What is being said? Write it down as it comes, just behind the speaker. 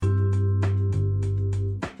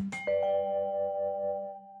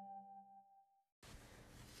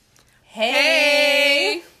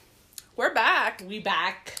Hey! We're back. We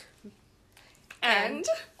back. And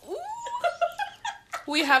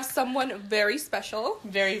we have someone very special.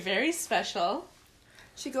 Very, very special.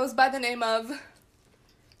 She goes by the name of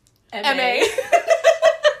M.A.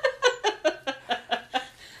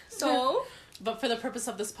 So, But for the purpose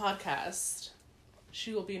of this podcast,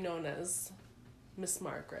 she will be known as Miss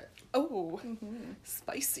Margaret. oh,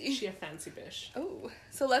 spicy. She a fancy bitch. Oh,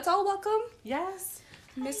 so let's all welcome Yes.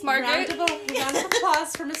 Miss Round Margaret. of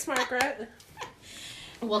applause for Miss Margaret.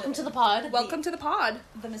 Welcome to the pod. Welcome to the pod.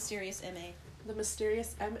 The mysterious M.A. The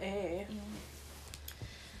mysterious M.A.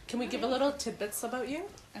 Can we give a little tidbits about you?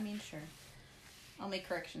 I mean, sure. I'll make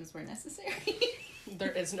corrections where necessary.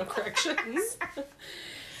 There is no corrections.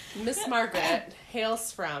 Miss Margaret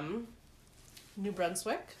hails from New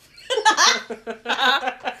Brunswick.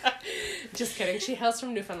 Just kidding. She hails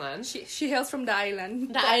from Newfoundland. She hails from the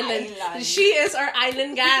island. The island. island. She is our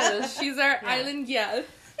island gal. She's our island gal.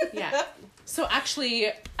 Yeah. So actually,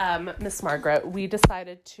 Miss Margaret, we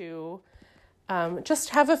decided to just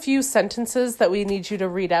have a few sentences that we need you to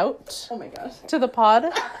read out Oh my gosh. to the pod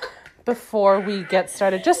before we get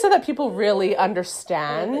started, just so that people really You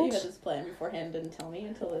understand. had this plan beforehand, didn't tell me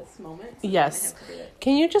until this moment. So Yes. I have to do it.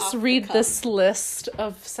 Can you just Off the read cuff. this list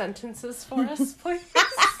of sentences for us, please?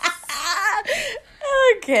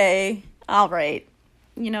 Okay. All right.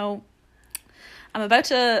 You know, I'm about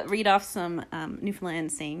to read off some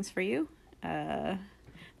Newfoundland sayings for you.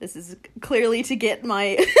 This is clearly to get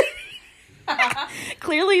my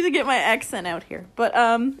accent out here. But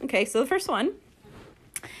okay, so the first one.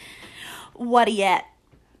 What'a yet?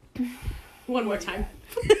 One more time.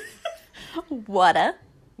 What'a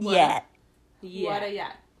yet? Yeah. What a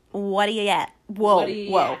yet. What are you at? Whoa, What are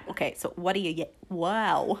you whoa. at? Okay, so what are you yet?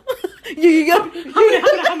 Wow. you go.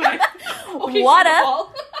 How many? Okay, What first of a-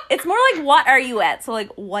 all- It's more like what are you at? So like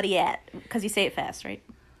what are you at? Because you say it fast, right?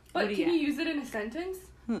 But What a can yet. you use it in a sentence?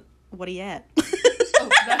 What are you at? Oh,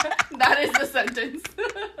 that is the sentence.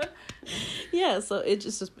 Yeah, so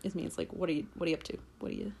it means like what are you up to?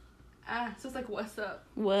 What are you So it's like, what's up?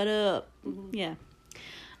 what up? Yeah.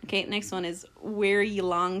 Okay, next one is where you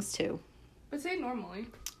longs to. But say it normally.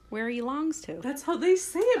 Where you longs to. That's how they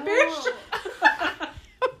say it, bitch.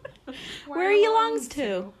 Oh. Where you longs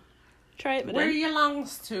to. Try it, Where madam. you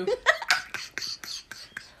longs to?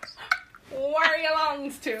 Where you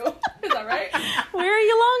longs to. Is that right? Where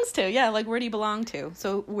you longs to. Yeah, like where do you belong to?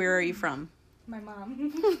 So where are you from? My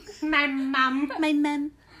mom. My mom. My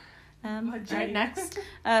mem. Right, next.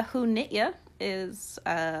 Who knit ya is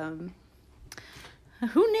who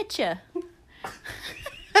knit ya?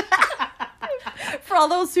 For all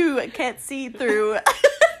those who can't see through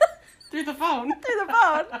Through the phone.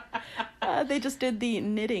 the phone, they just did the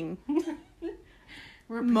knitting.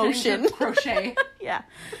 We're Motion. pretending to crochet. Yeah.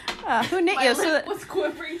 Who knit My ya? lip So was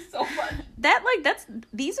quivering so much.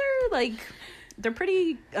 these are like they're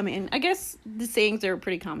pretty. I mean, I guess the sayings are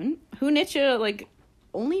pretty common. Who knit ya? Like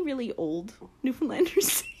only really old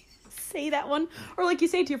Newfoundlanders say that one, or like you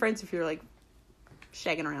say it to your friends if you're like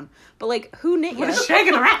shagging around. But like who knit ya?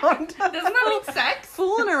 Shagging around. Doesn't that mean sex?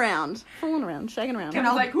 Fooling around, shagging around. I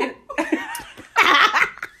was like, who?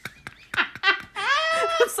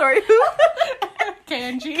 Sorry, who?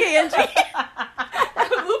 Kanji.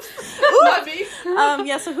 Oops. Not me.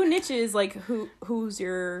 Yeah. So who knit ya is like who's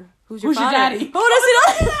your Who's your father? daddy? Oh, no,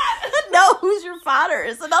 see, no, who's your father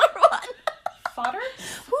is another one. Fodder?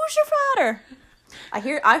 Who's your father? I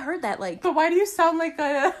heard that like But why do you sound like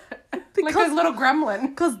a Because- little gremlin?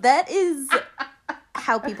 because that is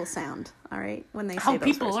how people sound. All right, when they say How those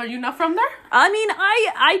people? words. Are you not from there? I mean,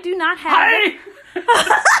 I do not have.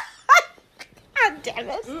 Hi. God damn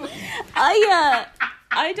it! I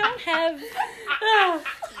don't have.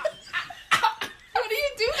 How do you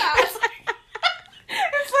do that?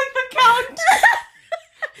 It's like the count.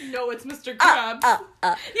 No, it's Mr. Krabs.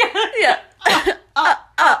 Yeah.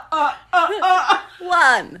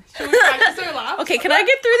 One. Should we practice our laugh? Okay, can I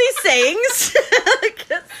get through these sayings?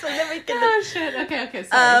 So then we can. Oh shit. Okay.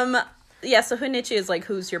 Sorry. Yeah. So who knit you is like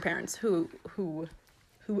who's your parents? Who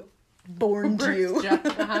borned you?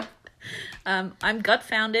 Uh-huh. I'm gut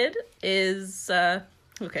founded is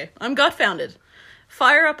okay. I'm gut founded.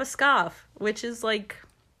 Fire up a scoff, which is like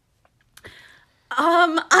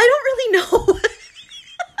I don't really know.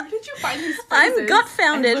 Where did you find these phrases? I'm gut I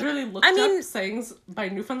founded. literally looked up sayings by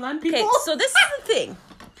Newfoundland people. Okay, so this is the thing.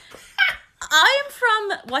 I am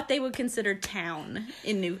from what they would consider town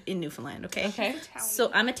in Newfoundland, okay? Okay. So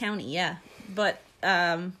I'm a townie, yeah. But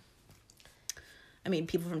I mean,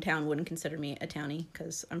 people from town wouldn't consider me a townie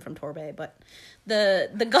because I'm from Torbay, but the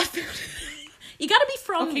gut founded You gotta be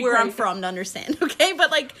from Okay, where I'm great. from to understand, okay? But,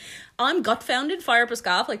 like, I'm gut-founded, fire up a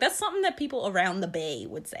scarf. Like, that's something that people around the bay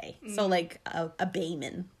would say. So, like, a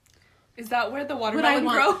bayman. Is that where the Would I watermelon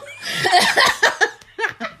want- grow?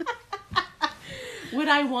 Would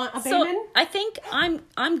I want a So, bayman? I think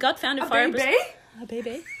I'm gut-founded, fire up Baby? a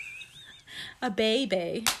baby. A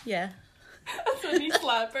bay, yeah. That's a knee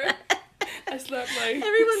slapper. I slapped my...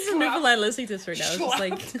 Everyone's in slap. Newfoundland listening to this right now. It's just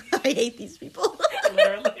like, I hate these people.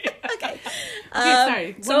 Literally. Okay.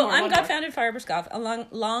 sorry. One So more, I'm one gut-founded, fire up a scarf. A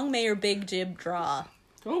long may your big jib draw.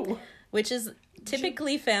 Oh. Which is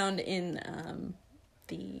typically found in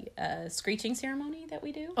the screeching ceremony that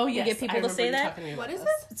we do. Oh, We yes. get people I to say remember you that. talking to me What about is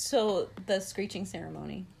this. it? So the screeching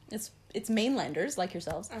ceremony, it's mainlanders like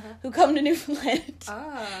yourselves Uh-huh. who come to Newfoundland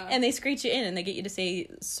Ah. and they screech you in and they get you to say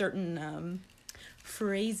certain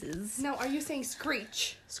phrases. Now, are you saying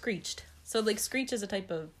screech? Screeched. So like screech is a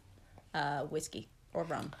type of whiskey or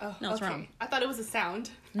rum. Oh, No, it's okay. rum. I thought it was a sound.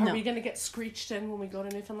 Are No. we going to get screeched in when we go to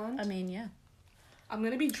Newfoundland? I mean, yeah. I'm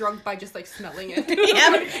gonna be drunk by just like smelling it.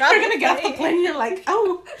 Yeah, You're going to get off the plane and you're like,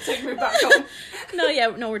 oh. Take me back home.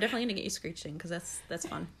 No, we're definitely gonna get you screeched in because that's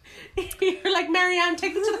fun. You're like, Marianne,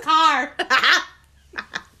 take me to the car.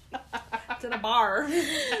 It's in a bar.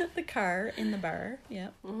 The car in the bar.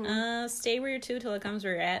 Yep. Stay where you're to till it comes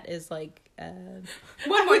where you're at is like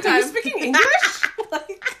One more Are you time. speaking English?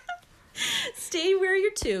 Like, stay where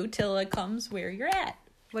you're to till it comes where you're at.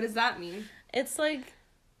 What does that mean? It's like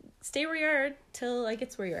stay where you are till like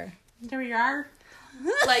it's where you are. there you are.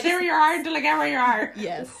 Like, There you are until I get where you are.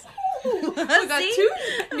 Yes. we got two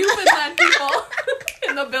Newfoundland people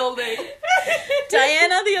in the building.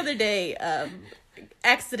 Diana the other day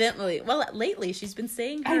accidentally, lately she's been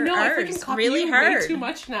saying her I know, I freaking R's copy really you hard. way too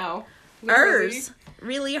much now. R's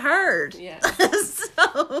really hard. Yeah.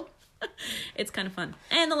 So it's kind of fun.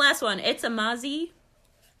 And the last one, it's a Mozzie.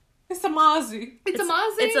 It's a Mozzie. It's a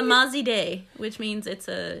Mozzie. It's a Mozzie day, which means it's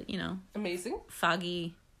a, Amazing.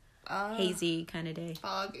 foggy, hazy kind of day.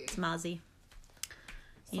 Foggy. It's Mozzie.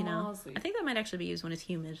 It's a Mozzie. I think that might actually be used when it's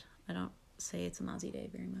humid. I don't say it's a Mozzie day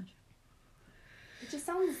very much. It just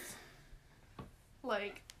sounds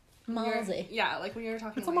like when you're- Mozzie. Yeah, like when you're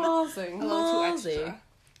talking It's a like Mozzie. a little too Mozzie. extra.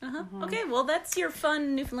 Okay, well, that's your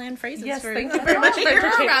fun Newfoundland phrases. Yes, for thank you very much for Give her a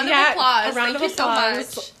entertaining. round of Yeah, applause. a round Thank of you so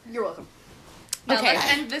applause. much. You're welcome. Okay.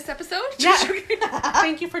 Let's end this episode. Yeah.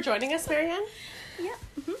 Thank you for joining us, Marianne. Yeah.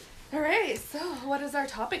 All right. So, what is our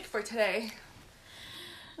topic for today?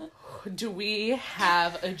 Do we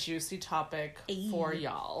have a juicy topic for Ayy.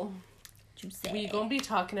 y'all? Juicy. We gonna be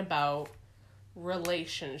talking about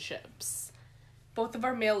relationships. Both of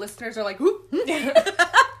our male listeners are like, whoop.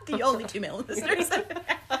 the only two male listeners.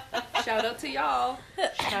 Shout out to y'all.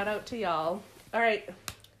 Shout out to y'all. All right,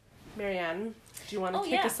 Marianne, do you want to Oh,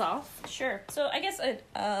 kick yeah. us off? Sure. So I guess I'd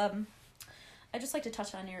just like to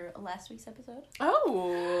touch on your last week's episode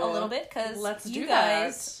Oh, a little bit because Let's you do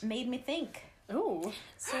guys that. made me think. Oh,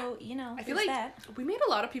 So I feel there's like that. we made a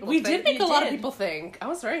lot of people we think. did make a lot of did. people think. I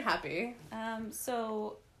was very happy.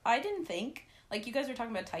 So I didn't think like you guys were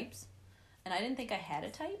talking about types, and I didn't think I had a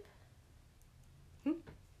type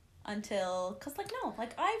until because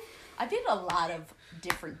I've dated a lot of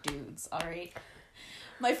different dudes. All right,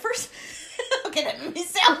 my first okay, that made me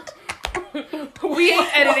sound. We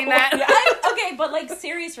ain't editing that. Okay, but like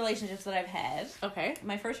serious relationships that I've had. Okay.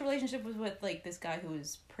 My first relationship was with like this guy who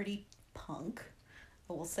was pretty punk,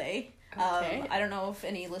 I will say. Okay. I don't know if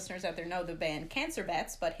any listeners out there know the band Cancer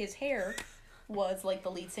Bats, but his hair was like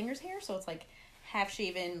the lead singer's hair, so it's like half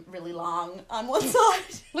shaven, really long on one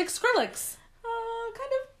side. Like Skrillex.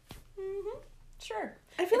 Kind of. Mm-hmm. Sure.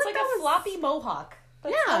 I feel It's like like that a was- floppy mohawk.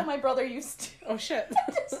 That's Yeah. how my brother used to Oh shit.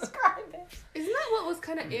 describe it. Isn't that what was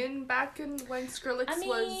kind of in back in when Skrillex I mean,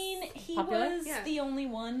 was? he popular? was Yeah. the only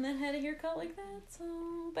one that had a haircut like that. So,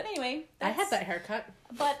 but anyway, I had that's- that haircut.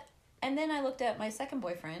 And then I looked at my second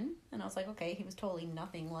boyfriend, and I was like, okay, he was totally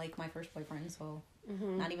nothing like my first boyfriend. So,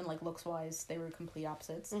 not even like looks wise, they were complete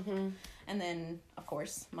opposites. Mm-hmm. And then, of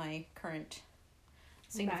course, my current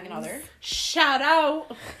significant Man's. other. Shout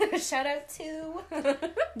out Shout out to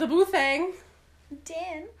the boo thing.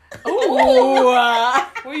 Dan. Oh,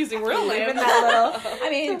 we're using real Living names. that little. I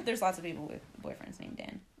mean, there's lots of people with boyfriends named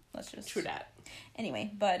Dan. Let's just. True that.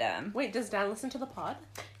 Anyway, but Wait, does Dan listen to the pod?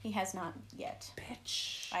 he has not yet.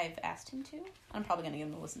 Bitch. I've asked him to. I'm probably gonna get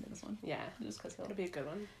him to listen to this one, Yeah, just because he'll it'll be a good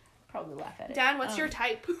one. probably laugh at it. Dan, what's your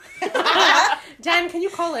type? Dan, can you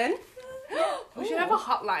call in? We should have a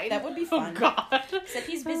hotline. That would be Oh fun. God. Except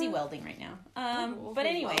he's busy welding right now. Oh, But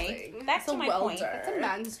anyway, welding. back It's to a my welder. point. It's a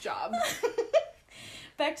man's job.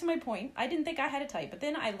 Back to my point. I didn't think I had a type, but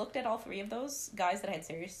then I looked at all three of those guys that I had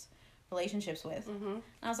serious relationships with. Mm-hmm. And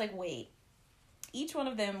I was like, wait, each one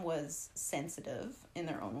of them was sensitive in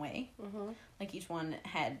their own way. Mm-hmm. Like each one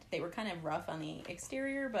they were kind of rough on the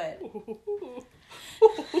exterior, but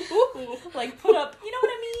like put up, you know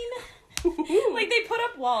what I mean? Like they put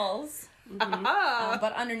up walls,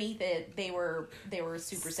 but underneath it, they were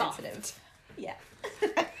super Soft. sensitive. Yeah.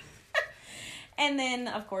 And then,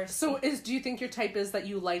 of course... So do you think your type is that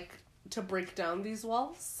you like to break down these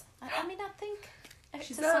walls? I mean, I think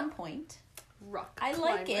She's to some point. Rock I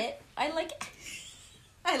like climber. it. I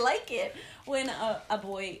like it when a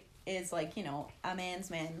boy is like, you know, a man's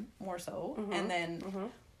man more so. Mm-hmm. And then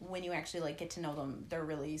when you actually like get to know them, they're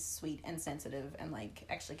really sweet and sensitive and like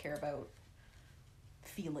actually care about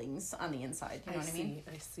feelings on the inside. You know what I mean?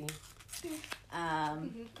 I see.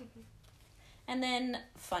 And then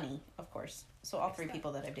funny, of course. So all three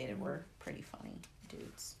people that I've dated were pretty funny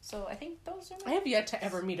dudes. So I think those are I have yet to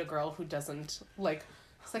ever meet a girl who doesn't like.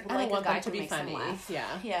 It's like I Like don't a want guy them to who be makes them funny. laugh. Yeah.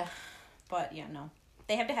 Yeah. But yeah, no.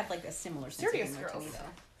 They have to have like a similar sense Serious of humor to me girls.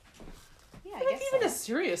 though. Yeah, I Like guess even so. a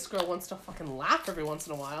serious girl wants to fucking laugh every once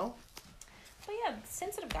in a while. But yeah,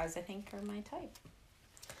 sensitive guys I think are my type.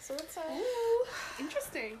 So it's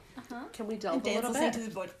Interesting. Can we delve a Dan's little listening bit? to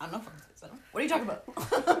this, but I'm not from this. What are you talking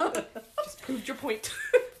about? Just proved your point.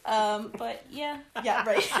 But yeah,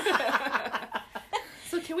 right.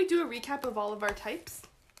 So can we do a recap of all of our types?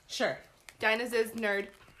 Sure. Dinah's is nerd.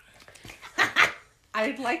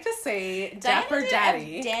 I'd like to say Dapper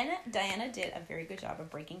Daddy. Diana did a very good job of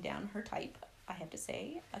breaking down her type. I have to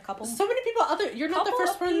say, a couple. So many people. You're not the couple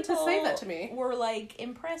first of person to say that to people me. Were like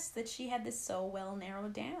impressed that she had this so well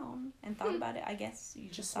narrowed down and thought about it. I guess you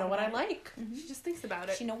Just thought know what I about it. like. She just thinks about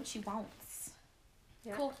it. She know what she wants.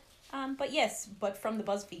 Yeah. Cool. But yes, but from the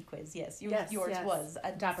BuzzFeed quiz, yes, yours Yes. was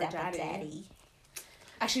a Dapper Daddy.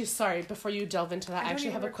 Actually, sorry. Before you delve into that, I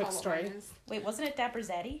actually have a quick story. Wait, wasn't it Dapper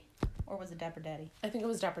Zaddy? Or was it Dapper Daddy? I think it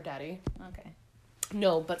was Dapper Daddy. Okay.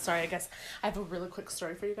 No, but sorry. I guess I have a really quick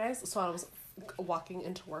story for you guys. So I was walking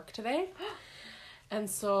into work today, and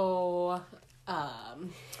so I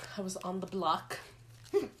was on the block,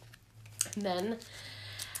 and then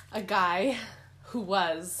a guy who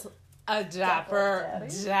was a Dapper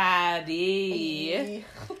Daddy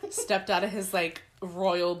stepped out of his like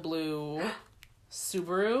royal blue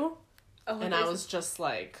Subaru, Oh, and I was just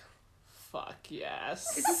like, fuck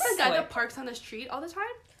yes. Is this the guy Like, that parks on the street all the time?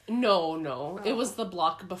 No. It was the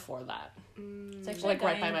block before that. It's actually Like, a guy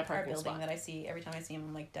right by in my our parking building spot. that I see every time I see him.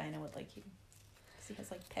 I'm like, Dinah would like you. Cause he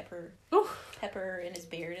has like Ooh. pepper in his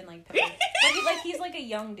beard and like pepper. He's like a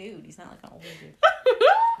young dude. He's not like an older dude.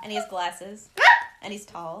 And he has glasses. And he's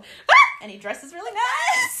tall. And he dresses really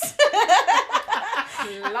nice.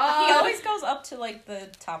 He always goes up to like the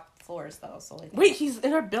top floors though. So like. Wait, he's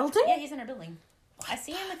in our building? Yeah, he's in our building. I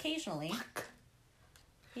see him occasionally.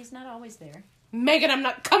 He's not always there. Megan, I'm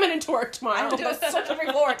not coming into work I tomorrow. don't do a search every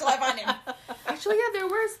floor till I find him. Actually, yeah, there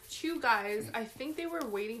was two guys. I think they were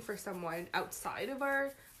waiting for someone outside of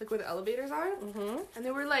our, like where the elevators are. Mm-hmm. And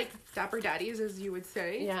they were like Dapper Daddies, as you would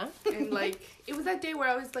say. Yeah. And like, it was that day where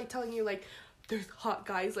I was like telling you, like, there's hot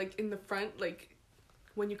guys like in the front, like,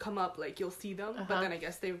 when you come up, like, you'll see them. But then I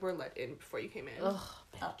guess they were let in before you came in. Ugh,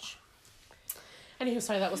 bitch. Anywho,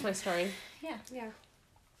 sorry, that was my story. Yeah. Yeah.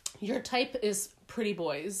 Your type is pretty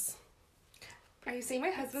boys. Are you saying my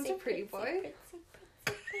husband's a pretty boy?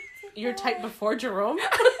 Your type before Jerome?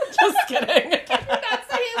 Just kidding.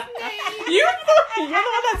 That's his name. You're the one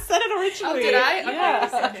that said it originally. Oh, did I? Okay. Yeah. I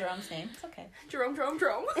said Jerome's name. It's okay. Jerome.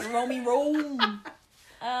 Rome.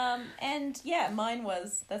 And yeah, mine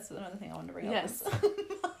was, that's another thing I wanted to bring up. Yes.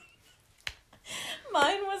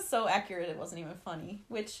 Mine was so accurate it wasn't even funny,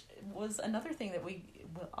 which was another thing that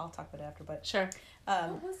I'll talk about it after, but Sure.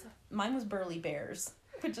 mine was burly bears,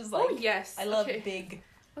 which is like, Oh, yes. I love Okay. big,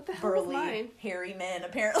 What the hell was burly, mine? hairy men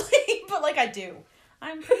apparently, but like I do.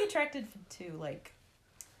 I'm pretty attracted to like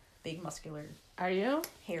big, muscular, Are you?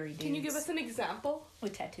 hairy dudes. Can you give us an example?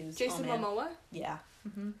 with tattoos? Jason oh, man. Momoa? Yeah.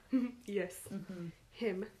 Yes.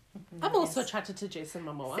 Him. I'm also attracted to Jason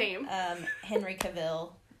Momoa. Same. Henry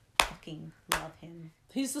Cavill. Fucking love him.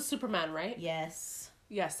 He's the Superman, right? Yes.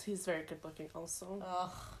 Yes, he's very good looking also. Ugh.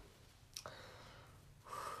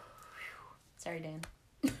 Sorry, Dan.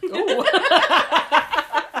 Ooh.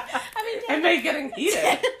 I mean, Am I getting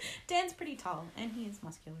heated? Dan's pretty tall, and he is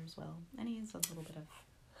muscular as well, and he has a little bit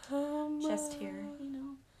of chest hair, you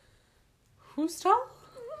know. Who's tall?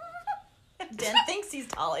 Dan thinks he's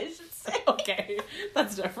tall, I should say. Okay,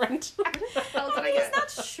 that's different. How did I He's get? not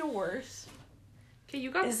short. Okay, you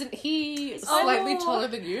got. Isn't he slightly taller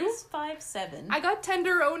than you? He's 5'7". I got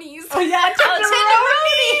tenderonis. Oh yeah,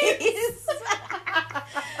 tenderonis!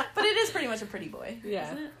 But it is pretty much a pretty boy. Yeah.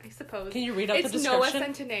 Isn't it? I suppose. Can you read out the It's Noah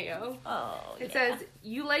description? Centineo. Oh, It yeah. says,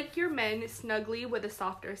 you like your men snugly with a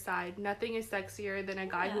softer side. Nothing is sexier than a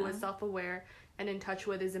guy who is Yeah. self-aware and in touch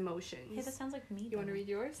with his emotions. Hey, that sounds like me. You want to read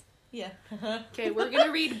yours? Yeah. Okay, we're going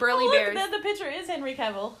to read Burly Oh, Bears. look, the picture is Henry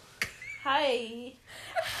Cavill. Hi.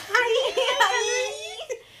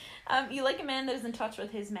 You like a man that is in touch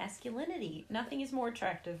with his masculinity. Nothing is more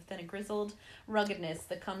attractive than a grizzled ruggedness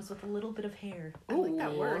that comes with a little bit of hair. I like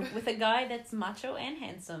that Ooh. word. With a guy that's macho and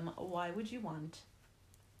handsome, why would you want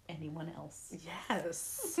anyone else?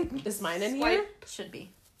 Yes. Is mine in Swipe. here? Should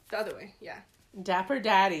be. The other way, yeah. Dapper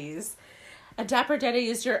Daddies. A dapper daddy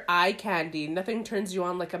is your eye candy. Nothing turns you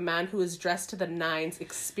on like a man who is dressed to the nines,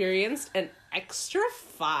 experienced, and extra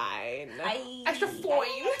fine. Extra fine.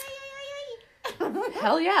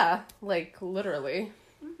 Hell yeah. Like, literally.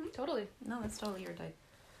 Totally. No, that's totally your type.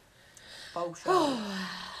 Oh, sure.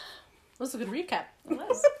 That was a good recap. It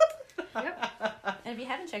was. Yep. And if you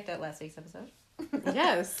haven't checked out last week's episode,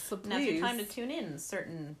 Yes, so please. now's your time to tune in.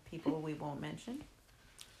 Certain people we won't mention.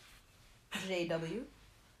 JW.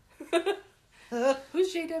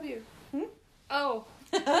 Who's JW? Hmm? Oh.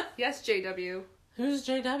 Yes, JW. Who's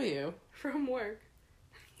JW? From work.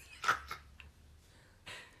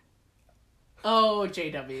 Oh,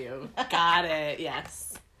 JW. Got it,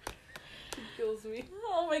 yes. He kills me.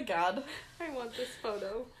 Oh my god. I want this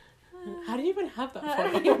photo. How do you even have that I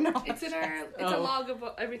photo? don't even know. It's in our. It's a Oh. log of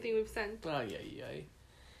everything we've sent. Oh, yeah, yeah.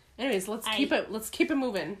 Anyways, let's I- keep it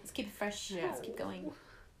moving. Let's keep it fresh. Yeah. Let's keep going.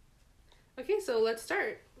 Okay, so let's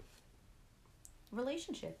start.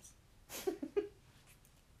 Relationships.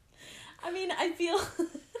 I mean, I feel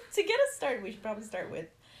to get us started, we should probably start with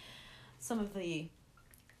some of the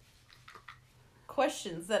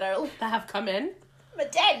questions that are. That have come in.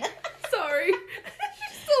 Maden! Sorry.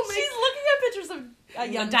 She's looking at pictures of a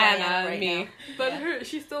young Diana right me. now. But Yeah.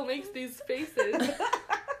 she still makes these faces.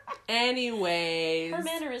 Anyways. Her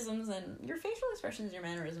mannerisms and your facial expressions, your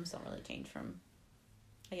mannerisms don't really change from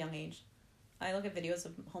a young age. I look at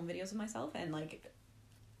home videos of myself, and like,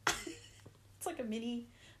 it's like a mini.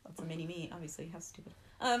 Well, it's a mini me, obviously. How stupid.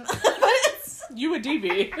 But it's You a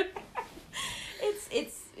DB.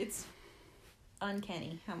 it's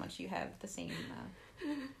uncanny how much you have the same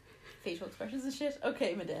facial expressions and shit.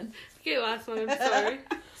 Okay, Maden. Okay, last one. I'm sorry.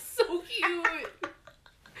 So cute.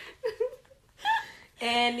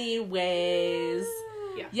 Anyways.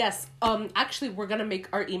 Yeah. Yes, actually we're gonna make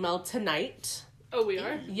our email tonight. Oh, we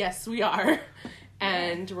are? Yes, we are.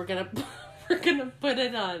 And we're gonna put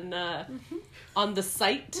it on the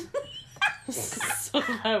site. So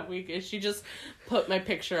that she just put my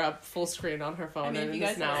picture up full screen on her phone. I mean, if and you is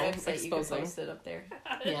guys now have a website, you can exposing. post it up there.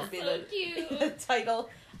 Yeah. Be So cute. the title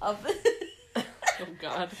of Oh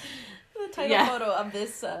god. the title Yeah. photo of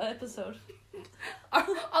this episode.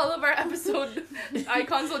 All of our episode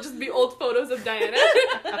icons will just be old photos of Diana.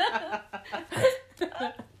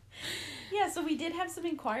 Yeah, so we did have some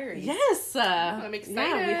inquiries. Yes. I'm Yeah,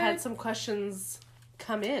 excited. we had some questions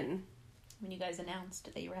come in. When you guys announced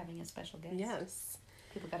that you were having a special guest. Yes.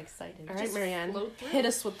 People got excited. All right, Just Marianne, float through. hit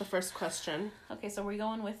us with the first question. Okay, so we're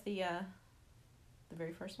going with the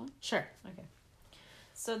very first one? Sure. Okay.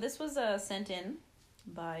 So this was sent in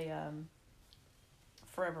by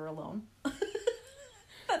Forever Alone.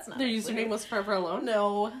 That's not Their actually username it. was Forever Alone.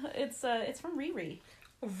 No, it's from Riri.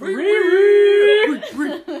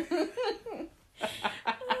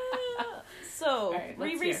 So All right,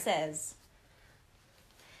 let's Riri hear. says,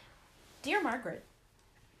 "Dear Margaret,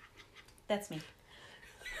 that's me.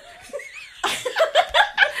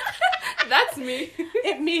 That's me.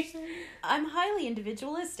 It me. I'm highly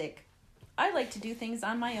individualistic. I like to do things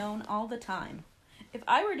on my own all the time. If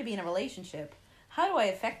I were to be in a relationship, how do I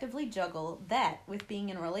effectively juggle that with being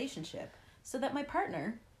in a relationship so that my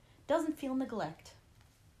partner doesn't feel neglect?"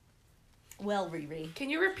 Well, Riri. Can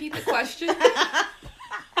you repeat the question?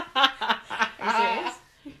 Are you serious?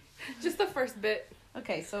 Just the first bit.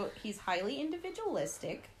 Okay, so he's highly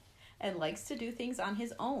individualistic and likes to do things on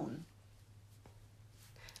his own.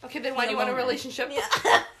 Okay, then why do you want a alone. relationship?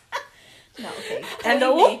 Yeah. No, okay. And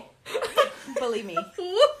Believe me. Believe me.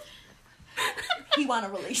 He want a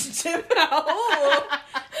relationship.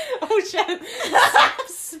 Oh shit.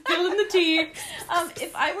 Spilling the tea.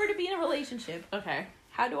 If I were to be in a relationship, Okay.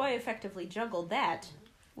 how do I effectively juggle that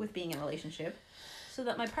with being in a relationship so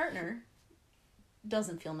that my partner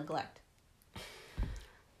doesn't feel neglect?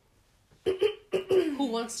 Who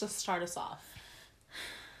wants to start us off?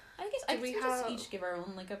 I guess Do I we we just have- each give our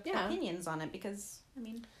own Yeah. opinions on it because I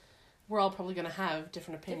mean we're all probably gonna have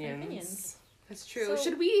different opinions. That's true. So-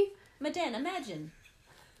 Should we? Madan, imagine.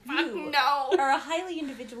 Fuck You no. are a highly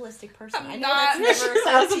individualistic person. I'm I know not. that's never I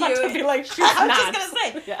occurred was to about you. to be like, she's I was not. just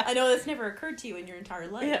gonna say. Yeah. I know that's never occurred to you in your entire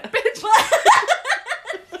life. Yeah.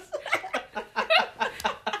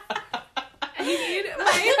 I need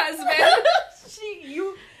my husband.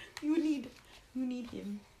 You need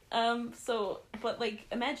him. But like,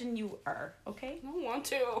 imagine you are, okay? I don't want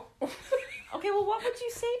to. Okay, well, what would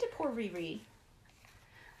you say to poor Riri?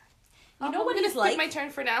 You know I'm what gonna he's skip like? my turn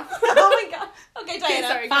for now. Oh my god. Okay, Diana.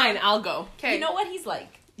 sorry. Fine, I'll go. Okay. You know what he's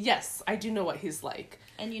like, Yes, I do know what he's like.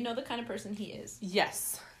 and you know the kind of person he is.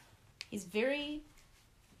 Yes. He's very...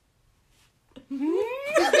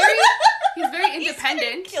 He's very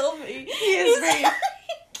independent Kill me. He is very...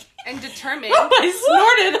 and determined.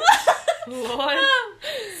 I snorted! Lord.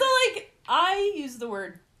 So, like, I use the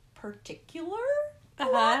word particular a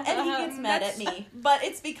lot, and he gets mad at me. But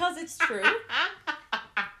it's because it's true.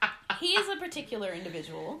 He is a particular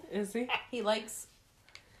individual. Is he? He likes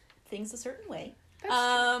things a certain way.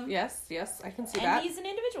 That's Yes, I can see And that. he's an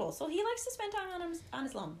individual, so he likes to spend time on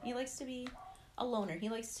his own. He likes to be a loner. He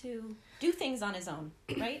likes to do things on his own,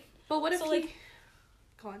 right? But what if So, he... like-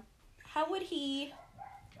 Go on. How would he...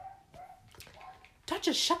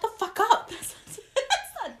 Duchess, shut the fuck up! That's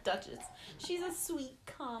not Duchess. She's a sweet,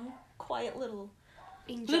 calm, quiet little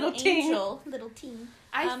Angel. Little teen. angel, little teen.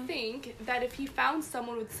 I think that if he found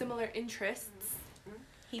someone with similar interests,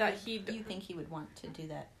 that You think he would want to do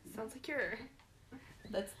that? sounds like you're...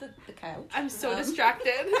 That's the couch. I'm so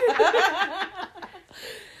distracted.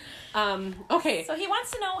 Okay. So he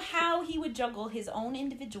wants to know how he would juggle his own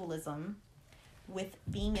individualism with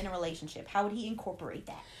being in a relationship. How would he incorporate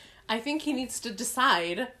that? I think he needs to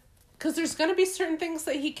decide, because there's going to be certain things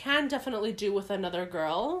that he can definitely do with another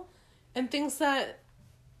girl, and things that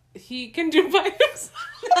he can do by himself.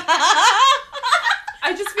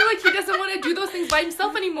 I just feel like he doesn't want to do those things by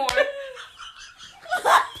himself anymore.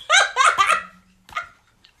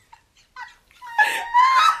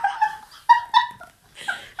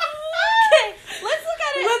 Okay, let's look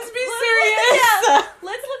at it. Let's be serious. Yeah,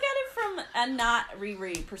 let's look at it from a not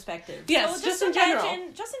Riri perspective. Yes, so just in general.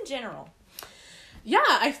 Just in general. Yeah,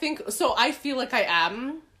 I think so. I feel like I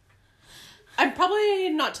am. I'm probably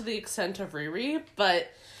not to the extent of Riri,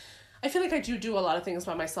 but I feel like I do a lot of things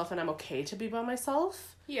by myself, and I'm okay to be by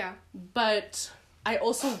myself. Yeah. But I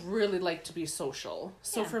also really like to be social.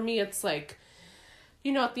 So Yeah. for me, it's like,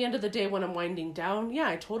 you know, at the end of the day, when I'm winding down, yeah,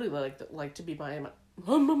 I totally like to be by my.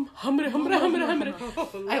 I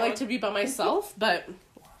like to be by myself, but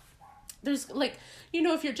there's like, you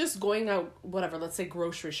know, if you're just going out, whatever, let's say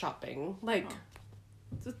grocery shopping, like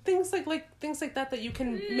things like that you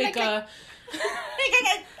can make a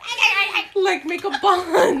make a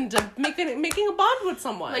bond, making a bond with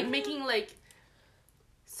someone, Like making like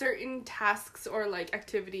certain tasks or like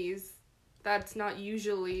activities that's not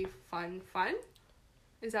usually fun.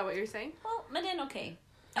 Is that what you're saying? Well, Madan, okay.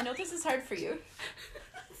 I know this is hard for you.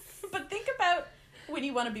 But think about when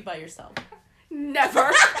you want to be by yourself. Never.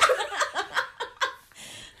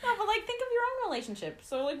 No, but like think of your own relationship.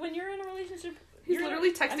 So like when you're in a relationship, He's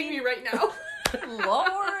literally texting me right now.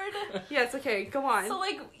 Lord. Yes, okay, go on. So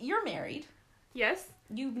like you're married. Yes.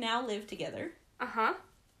 You now live together. Uh-huh.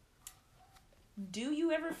 Do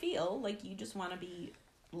you ever feel like you just want to be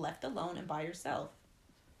left alone and by yourself?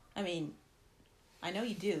 I mean, I know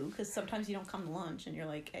you do, because sometimes you don't come to lunch and you're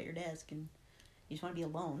like at your desk and you just want to be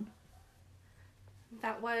alone.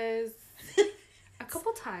 That was a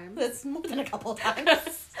couple times. That's more than a couple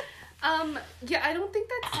times. Yeah, I don't think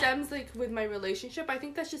that stems, like, with my relationship. I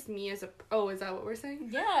think that's just me as a... Oh, is that what we're saying?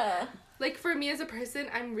 Yeah. Like, for me as a person,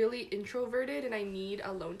 I'm really introverted and I need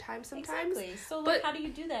alone time sometimes. Exactly. So, like, But- how do you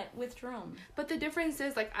do that with Jerome? But the difference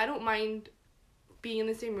is, like, I don't mind being in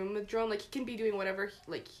the same room with Jerome. Like, he can be doing whatever,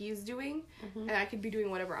 he's doing, and I could be doing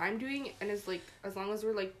whatever I'm doing, and it's, like, as long as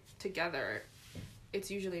we're, like, together, it's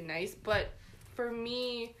usually nice. But for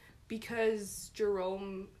me, because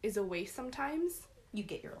Jerome is away sometimes... You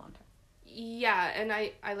get your alone time. Yeah, and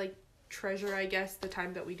I like, treasure, I guess, the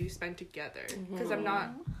time that we do spend together. Because I'm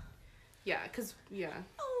not... Yeah, because, yeah.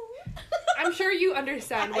 Oh. I'm sure you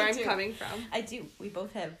understand where I I'm do. coming from. I do. We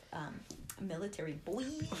both have military boys.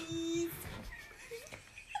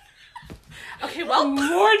 Okay, well...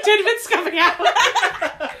 More tidbits coming out.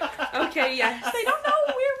 Okay, yes. They don't know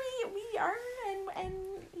where we are and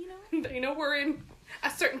you know. You know, we're in a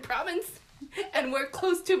certain province, and we're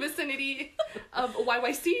close to vicinity of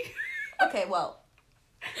YYC. Okay, well.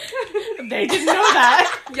 They didn't know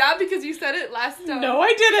that. Yeah, because you said it last time. No,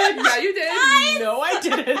 I didn't. Yeah, you did. No, I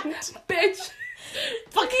didn't. Bitch.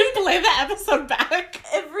 fucking play the episode back.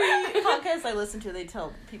 Every podcast I listen to, they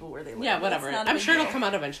tell people where they live. Yeah, whatever. That's not a I'm big sure deal. it'll come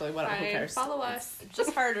out eventually. Whatever. Who Fine, cares? follow us. It's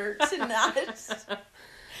just harder to not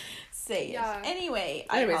say Yeah. it. Anyway,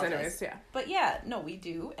 Anyways, yeah. But yeah, no, we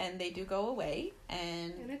do, and they do go away,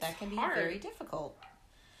 and it's that can be hard. very difficult.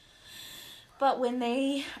 But when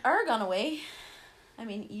they are gone away, I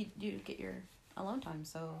mean, you get your alone time,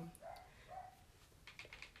 so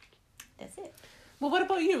that's it. Well, what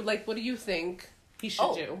about you? Like, what do you think he should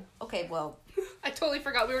Oh. do? Okay, well, I totally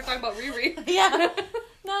forgot we were talking about Riri. yeah.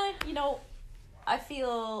 No, you know, I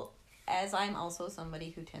feel as I'm also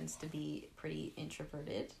somebody who tends to be pretty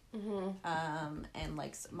introverted, and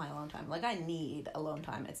likes my alone time. Like, I need alone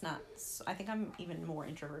time. It's not. I think I'm even more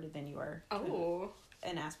introverted than you are. to Oh.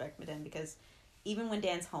 an aspect with Dan, because even when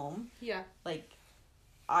Dan's home, Yeah. like,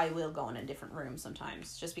 I will go in a different room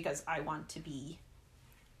sometimes just because I want to be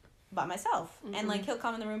by myself. And like, he'll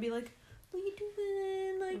come in the room and be like, "What are you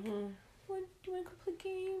doing? Like, what, do you want to go play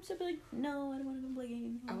games?" I'll be like, "No, I don't want to go play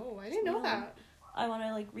games. Oh, I didn't know No. that. I want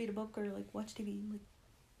to like read a book or like watch TV." I'm like,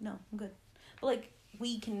 "No, I'm good." But like,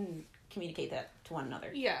 we can communicate that to one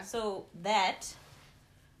another. Yeah. So that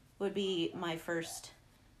would be my first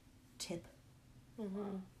tip.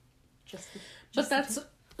 But that's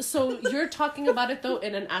so you're talking about it though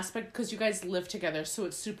in an aspect because you guys live together, so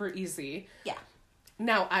it's super easy. Yeah.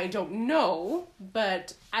 Now I don't know,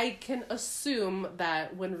 but I can assume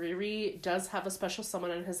that when Riri does have a special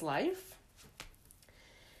someone in his life,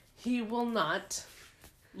 he will not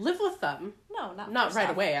live with them. No, Not first right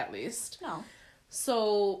off. away, at least. No,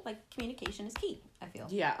 So like, communication is key, I feel.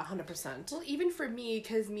 yeah, 100%. Well, even for me,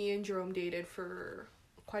 because me and Jerome dated for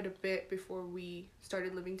quite a bit before we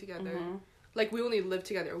started living together. Like, we only lived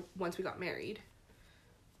together once we got married.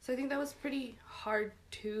 So I think that was pretty hard,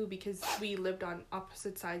 too, because we lived on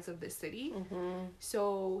opposite sides of the city.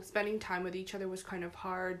 So spending time with each other was kind of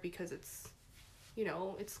hard because it's, you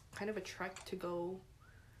know, it's kind of a trek to go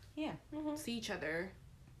Yeah. see each other.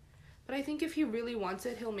 But I think if he really wants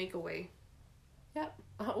it, he'll make a way. Yeah.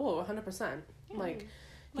 Oh, 100%. Like,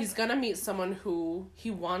 he's gonna meet someone who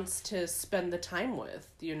he wants to spend the time with,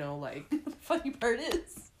 you know, like... The funny part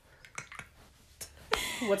is,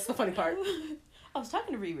 What's the funny part? I was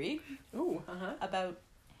talking to Riri Ooh, about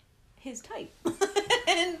his type.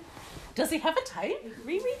 And Does he have a type?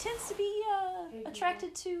 Riri tends to be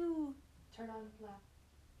attracted to Turn on loud.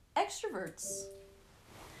 extroverts.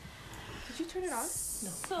 Did you turn it on?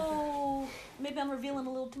 So maybe I'm revealing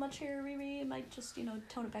a little too much here, Riri. I might just,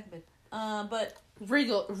 tone it back a bit. But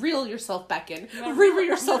Reel yourself back in. Reel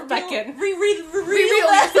yourself back in. Reel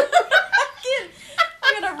that back in.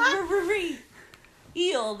 I'm gonna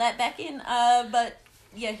reel that back in. But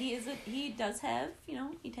yeah, he does have,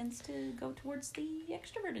 he tends to go towards the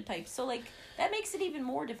extroverted type. So like, that makes it even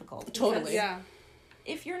more difficult. Totally. Yeah.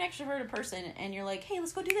 If you're an extroverted person and you're like, "Hey,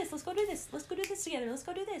 let's go do this, let's go do this, let's go do this together, let's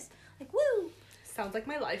go do this," like, woo. Sounds like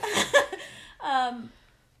my life.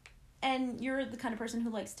 And you're the kind of person who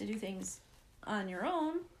likes to do things on your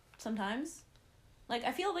own sometimes. Like,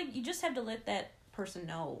 I feel like you just have to let that person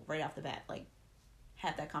know right off the bat, like,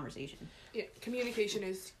 have that conversation. Yeah, communication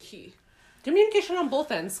is key. Communication on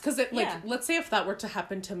both ends. Because, Yeah. let's say if that were to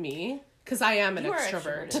happen to me, because I am an You are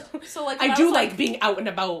extrovert. extroverted. So, like, I when do was like being out and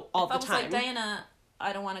about all if the I was time. like, "Diana,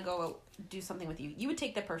 I don't want to go do something with you," you would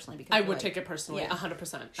take that personally because I you're would like, take it personally, yeah.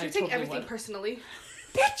 100%. Should I take totally everything would. personally.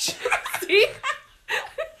 Bitch! See?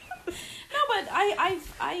 No, but I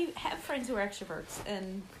have friends who are extroverts,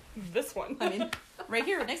 and This one. I mean, right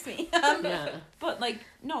here next to me. Yeah. But like,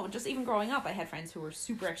 no, just even growing up, I had friends who were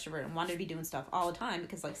super extrovert and wanted to be doing stuff all the time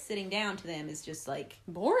because like sitting down to them is just like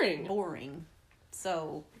Boring. boring.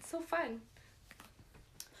 So It's so fun.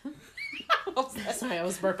 Sorry, I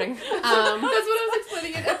was burping. That's what I was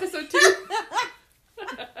explaining in episode 2.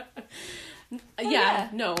 Yeah,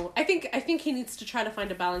 no. I think he needs to try to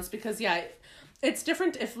find a balance because it's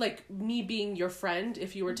different if like me being your friend,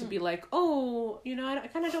 if you were to be like, "Oh, I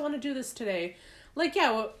kind of don't want to do this today." Like,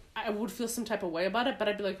 well, I would feel some type of way about it, but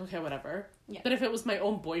I'd be like, "Okay, whatever." Yeah. But if it was my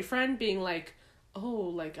own boyfriend being like,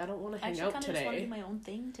 "Oh, like I don't want to I hang actually out kind of just want to today." do my own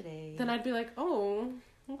thing today. Then I'd be like, "Oh,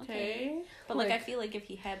 okay." But like, I feel like if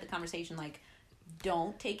he had the conversation, like,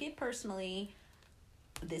 don't take it personally.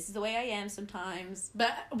 This is the way I am sometimes.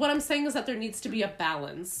 But what I'm saying is that there needs to be a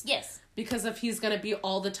balance. Yes. Because if he's going to be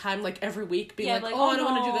all the time, like every week, being Yeah, like, "Oh, I don't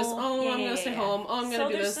want to do this. no. Oh, Yeah, I'm going to yeah, stay yeah. home. Oh, I'm going to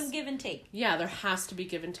do So this." there's some give and take. Yeah, there has to be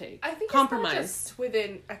give and take. I think Compromise. it's not just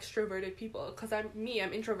within extroverted people. Because I'm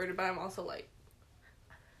introverted, but I'm also like...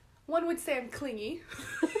 One would say I'm clingy.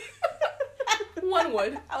 One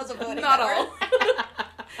would. I was avoiding Not that all. word.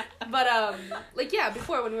 But like yeah,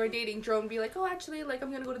 before when we were dating, Jerome would be like, oh, actually, like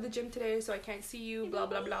I'm gonna go to the gym today, so I can't see you. Blah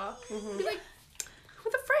blah blah. Be like, who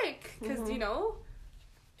the frick? Because you know,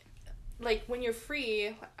 like when you're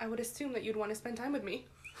free, I would assume that you'd want to spend time with me.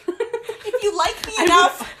 If you like me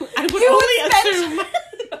enough, I would you only would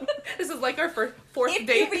assume. This is like our fourth if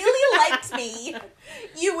date. you really liked me,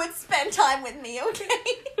 you would spend time with me, okay?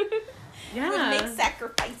 Yeah. Would make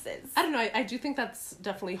sacrifices. I don't know. I do think that's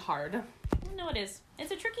definitely hard. No, it is.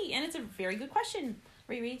 It's a tricky and it's a very good question,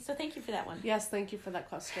 Riri. So thank you for that one. Yes, thank you for that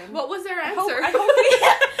question. What was their I answer?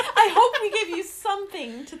 hope we gave you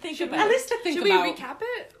something to think about. At least to think Should about. we recap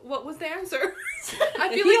it? What was the answer? I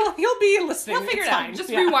He'll, feel like he'll be listening. He'll figure It's it out. fine. just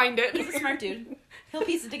Yeah. rewind He's a it. smart dude. He'll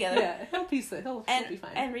piece it together. Yeah, he'll piece it. He'll be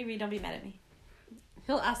fine. And Riri, don't be mad at me.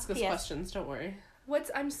 He'll ask us Yes. questions. Don't worry. What's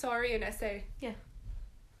I'm sorry an essay?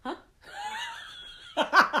 Huh?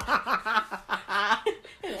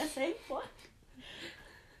 An essay? What?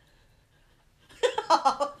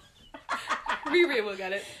 Riri will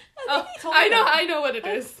get it. I Oh, think he told me that. I know what it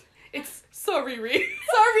is. It's sorry, Riri.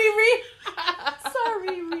 Sorry, Riri. Sorry,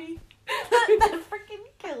 Riri. That freaking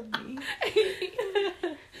killed me.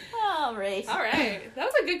 All right. All right, that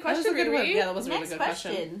was a good That was question, a good one. Riri. Yeah, that was a really Next good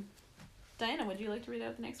question. question. Diana, would you like to read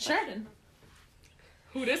out the next Sure. question?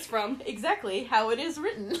 Who this from? Exactly how it is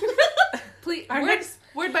written. Please, Our word, next-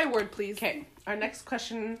 word by word, please. Okay, our next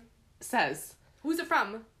question says. Who's it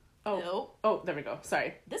from? Oh, No. oh, there we go.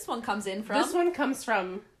 Sorry. This one comes in from. This one comes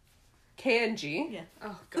from KNG, Yeah.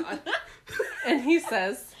 Oh God. and he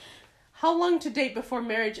says, "How long to date before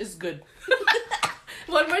marriage is good?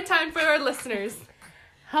 One more time for our listeners.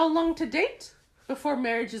 How long to date before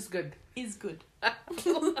marriage is good?" Is good.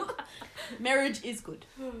 Marriage is good.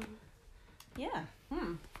 Yeah.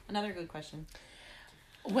 Another good question.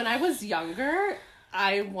 When I was younger,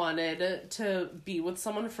 I wanted to be with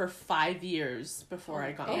someone for 5 years before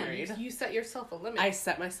I got Oh, married. you set yourself a limit. I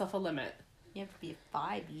set myself a limit. You have to be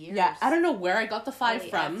 5 years. Yeah, I don't know where I got the 5 Holy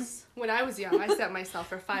from. Fs. When I was young, I set myself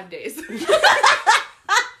for 5 days. And,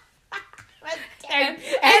 And you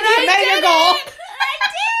I met your did goal. it!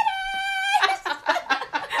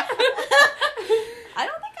 I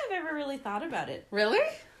don't think I've ever really thought about it. Really?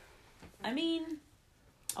 I mean,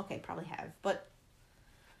 okay, probably have, but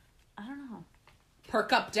I don't know.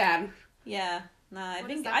 Perk up, Dan. Yeah, nah, What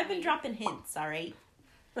does that I've been mean? dropping hints. All right,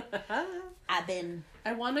 I've been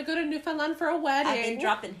I want to go to Newfoundland for a wedding. I've been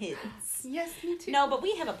dropping hints. Yes, me too. No, but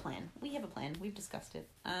we have a plan. We've discussed it.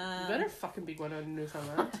 You better fucking be going to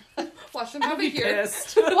Newfoundland. Watch them I'll have be it here.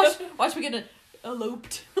 pissed. watch me get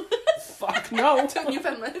eloped. Fuck no. To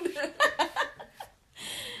Newfoundland.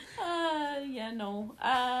 Yeah, no.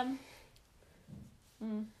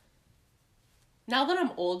 Now that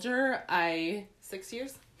I'm older, 6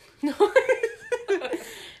 years? no.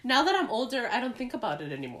 Now that I'm older, I don't think about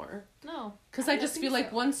it anymore. No. Because I don't just think feel like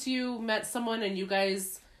so. once you met someone and you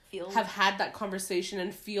guys Feel have had that conversation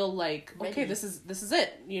and feel like, Ready. okay, this is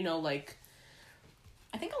it. You know, like,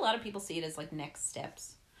 I think a lot of people see it as like next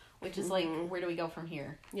steps, which is like, Mhm. where do we go from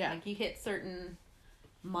here? Yeah. Like you hit certain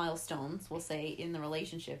milestones, we'll say, in the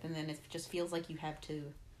relationship, and then it just feels like you have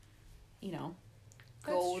to, you know,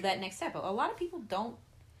 go That's that next step. A lot of people don't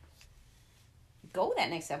go that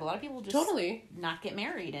next step. A lot of people just totally. not get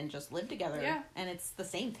married and just live together. Yeah. And it's the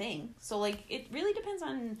same thing. So like, it really depends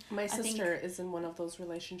on, My think- sister is in one of those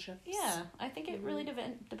relationships. yeah, I think it really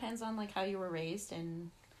depends on like how you were raised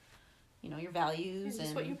and, you know, your values It's just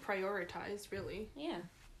and what you prioritize, really. yeah.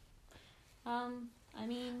 I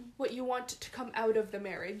mean, What you want to come out of the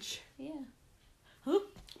marriage. yeah. Who?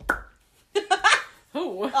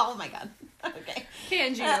 Oh. Oh my god. Okay.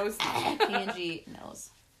 KNG knows. PNG knows.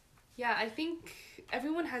 Yeah, I think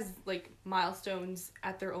everyone has like milestones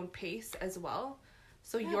at their own pace as well.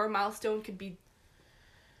 So your milestone could be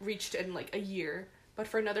reached in like a year, but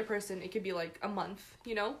for another person it could be like a month,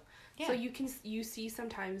 you know? Yeah. So you see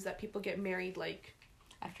sometimes that people get married like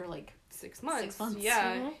After like 6 months. 6 months.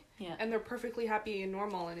 Yeah. Mhm. yeah. And they're perfectly happy and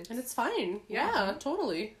normal and And it's fine. Yeah. Yeah,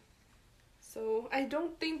 totally. so I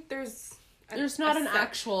don't think there's There's not an set-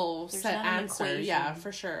 actual There's set not an answer. equation. Yeah,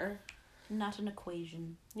 for sure. Not an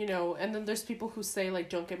equation. You know, and then there's people who say, like,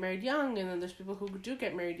 don't get married young, and then there's people who do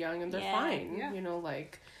get married young, and they're Yeah. fine. Yeah. You know,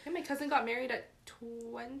 like, Yeah, my cousin got married at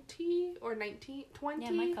 20 or 19, 20.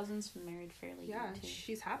 Yeah, my cousin's married fairly Yeah, young too.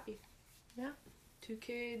 she's happy. Yeah. 2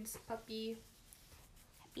 kids, puppy.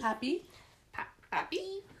 happy.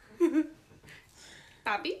 Pappy?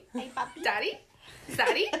 Pappy? Hey, puppy. Daddy?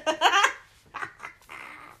 Daddy?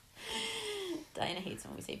 Diana hates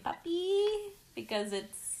when we say puppy because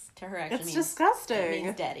it's to her actually It's means... disgusting. It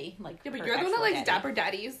means daddy. Like, Yeah, but her you're the one that actual likes daddy. dapper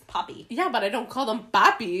daddies. Poppy. Yeah, but I don't call them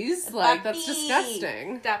bappies. Like, that's Papi.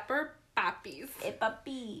 disgusting. Dapper pappies. Hey,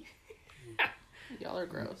 puppy. Y'all are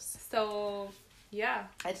gross. So, yeah.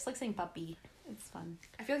 I just like saying puppy. It's fun.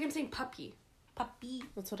 I feel like I'm saying puppy. Puppy.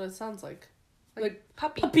 That's what it sounds like. Like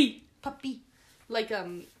puppy. Puppy. Puppy. Like,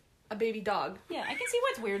 a baby dog. Yeah, I can see why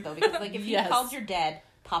it's weird, though, because, like, if you Yes. called your dad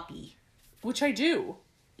Poppy Which I do.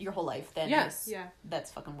 your whole life, then Yes. Yeah.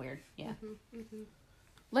 that's fucking weird. Yeah.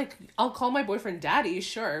 Like, I'll call my boyfriend daddy,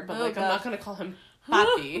 sure, but, Oh, like, I'm God. not gonna call him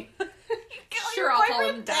papi. Sure, I'll call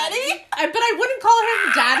him daddy. But I wouldn't call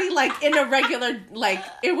him daddy, like, in a regular, like,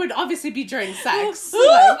 it would obviously be during sex.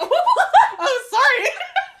 Like, oh, sorry.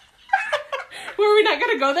 Were we not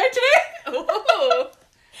gonna go there today? Oh.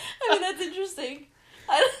 I mean, that's interesting.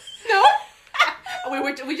 No?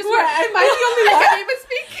 We just Am weren't. I the only one? Can't even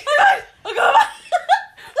speak. Oh, God.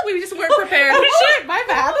 We just weren't prepared. Oh, shit, my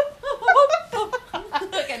bad.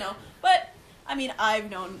 Okay, no. But, I mean, I've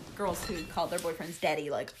known girls who called their boyfriends daddy,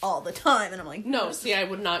 like, all the time, and I'm like, No, see, I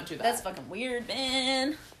would not do that. that's fucking weird,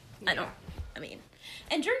 man. I don't, I mean,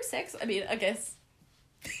 and during sex, I mean, I guess.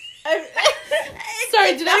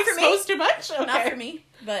 Sorry, did I not for me. expose too much? Okay. Not for me,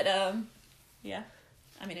 but, yeah.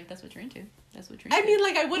 I mean, if that's what you're into, that's what you're I into. mean,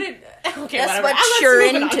 like, I wouldn't... Okay, that's whatever. what Let's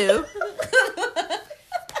you're move it on. into.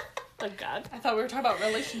 Oh, God. I thought we were talking about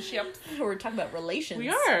relationships. We're talking about relations We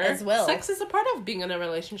are. as well. Sex is a part of being in a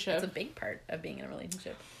relationship. It's a big part of being in a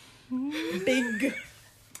relationship. Big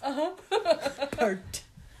Uh-huh. part.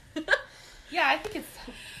 Yeah, I think it's...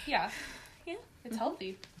 Yeah. Yeah. It's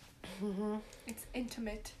healthy. It's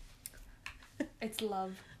intimate. It's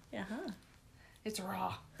love. Uh-huh. It's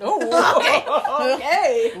raw. Oh,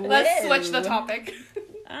 okay. Let's switch the topic.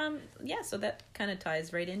 Yeah, so that kind of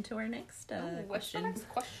ties right into our next What's the question. next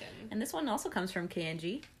question? And this one also comes from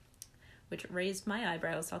KNG, which raised my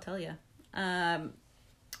eyebrows, I'll tell you.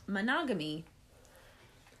 Monogamy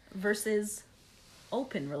versus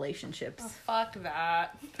open relationships. Oh, fuck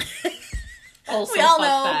that. Also, we all fuck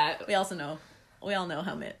know. that. We all know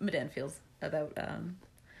how Madan feels about.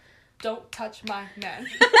 Don't touch my man.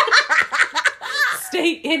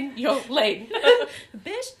 Stay in your lane.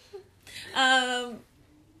 Bitch.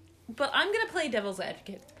 But I'm gonna play devil's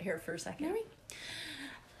advocate here for a second.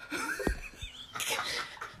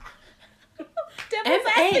 Devil's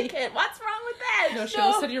M.A. advocate. What's wrong with that? No, she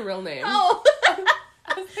almost said your real name. Oh.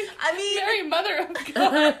 I mean, Mary, mother of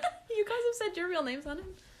God. you guys have said your real names on it.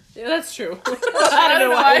 Yeah, that's true. I don't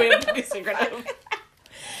know why we have to be secretive.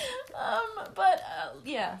 But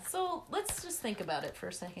yeah, so let's just think about it for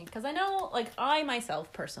a second, because I know, like, I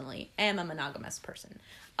myself personally am a monogamous person.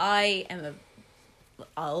 I'll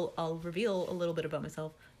reveal a little bit about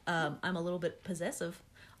myself. I'm a little bit possessive,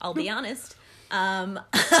 I'll be honest. Ooh,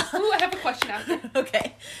 I have a question after.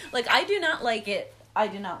 Okay. Like, I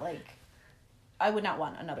would not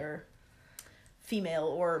want another female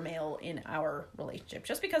or male in our relationship,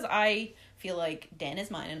 just because I feel like Dan is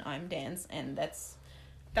mine and I'm Dan's, and that's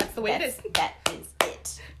the way it is. That is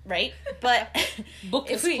it, right? But Book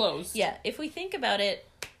is closed. Yeah, if we think about it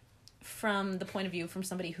from the point of view from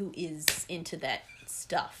somebody who is into that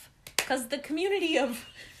stuff, because the community of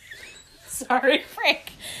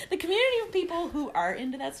the community of people who are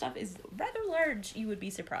into that stuff is rather large. You would be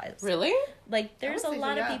surprised. Really? Like, there's a would say so,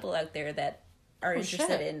 lot of yeah. people out there that are interested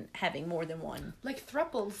shit. in having more than one Like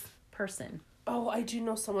thruples. person. Oh, I do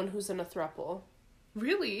know someone who's in a throuple.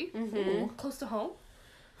 Really? Mm-hmm. Close to home?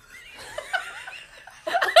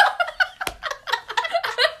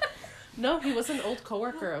 No, he was an old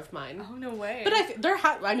coworker of mine. Oh, no way. But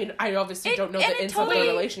I mean, I obviously don't know and the it ins of totally-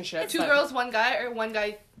 the relationship. Two but- girls, one guy, or one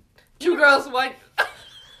guy... Two girls, one...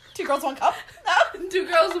 2 girls, 1 cup. Two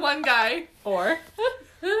girls, one guy. Or?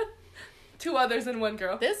 Two others and one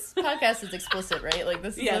girl. This podcast is explicit, right? Like,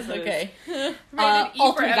 this is Yes, it okay. Rated all E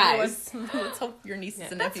for three everyone. guys. Let's hope your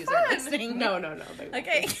nieces and That's nephews are fun. listening. No, they won't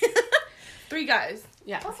Okay. be. 3 guys.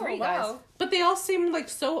 Yeah. Oh, 3 wow. guys. But they all seem like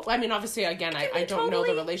so... I mean, obviously, again, I be don't know the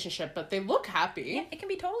totally- relationship, but they look happy. Yeah, it can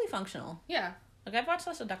be totally functional. Yeah. Like, I've watched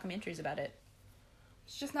lots of documentaries about it.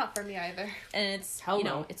 It's just not for me either. And it's, Hell you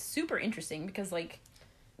know, no. it's super interesting because, like,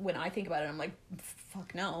 when I think about it, I'm like,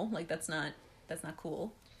 fuck no. Like, that's not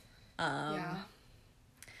cool. Yeah.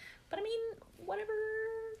 But I mean, whatever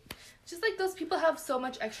Just like those people have so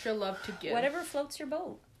much extra love to give. whatever floats your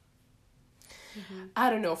boat. I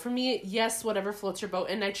don't know. For me, yes, whatever floats your boat.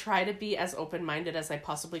 And I try to be as open-minded as I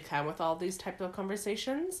possibly can with all these type of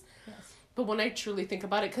conversations. Yes. But when I truly think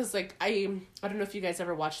about it, because, like, I don't know if you guys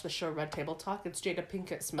ever watched the show Red Table Talk. It's Jada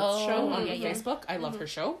Pinkett Smith's Oh, show on yeah. Facebook. I love her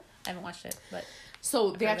show. I haven't watched it, but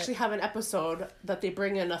So they actually have an episode that they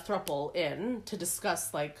bring in a throuple in to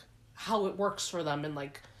discuss like how it works for them and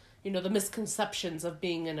like, you know, the misconceptions of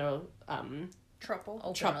being in a Trouble.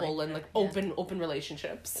 throuple and like open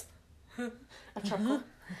relationships. A throuple.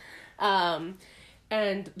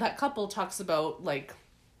 And that couple talks about like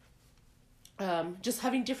just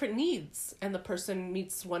having different needs, and the person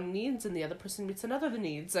meets one needs and the other person meets another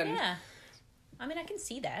needs, and Yeah. I mean, I can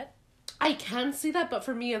see that. I can see that, but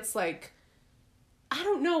for me it's like, I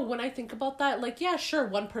don't know, when I think about that, like, yeah, sure,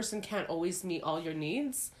 one person can't always meet all your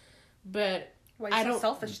needs, but Why I are you don't so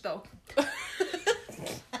selfish though?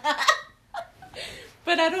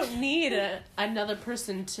 but I don't need another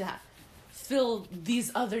person to fill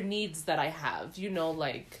these other needs that I have, you know,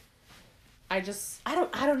 like I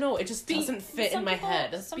don't know, it just doesn't fit in my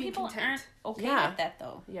head. Some Being people content. aren't okay Yeah. with that,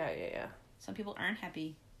 though. Yeah. Some people aren't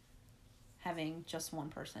happy having just one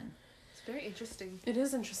person. It's very interesting. It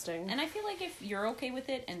is interesting. And I feel like if you're okay with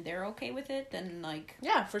it and they're okay with it, then, like,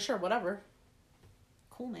 Yeah, for sure, whatever.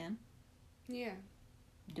 cool, man. Yeah.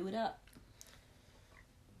 Do it up.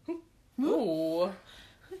 Ooh.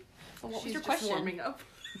 What was She's your just question? warming up.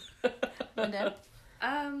 Linda?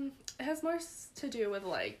 It has more to do with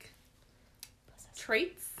like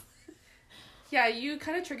traits. Yeah, you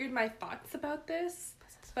kind of triggered my thoughts about this.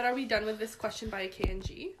 But are we done with this question by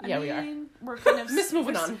KNG? Yeah, we are. We're kind of Miss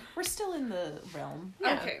moving on. We're still in the realm.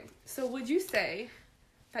 Yeah. Okay, so would you say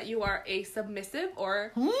that you are a submissive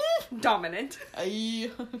or dominant?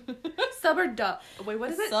 Sub or dom? Wait,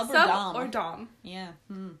 what is it? Sub or dom? or dom? Yeah.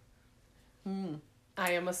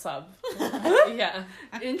 I am a sub. Yeah.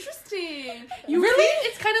 Interesting. You really?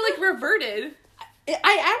 It's kind of like reverted.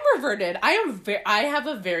 I am reverted. I have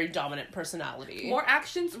a very dominant personality. More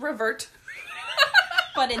actions revert.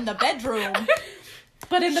 But in the bedroom.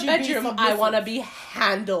 But in the She bedroom, be I submissive. want to be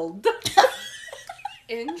handled.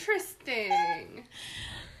 Interesting.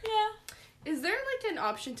 Yeah. Is there like an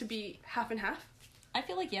option to be half and half? I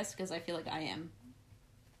feel like yes, because I feel like I am.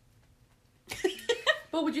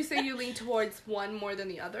 But would you say you lean towards one more than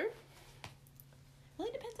the other?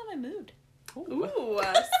 Really depends on my mood. Ooh,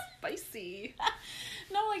 spicy.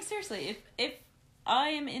 No, like seriously, if I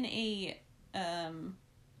am in a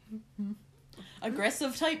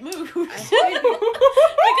aggressive type mood, because You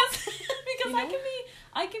know?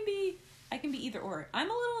 I can be either or. I'm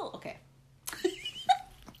a little okay.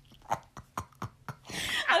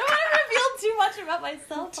 I don't want to reveal too much about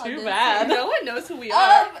myself. on Too this. bad. No one knows who we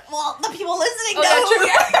are. Well, the people listening Oh, know yeah, who true.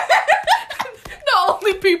 we are. The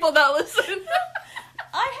only people that listen.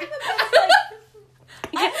 I have a bit of like.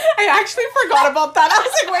 I actually forgot about that. I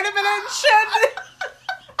was like, wait a minute, shit.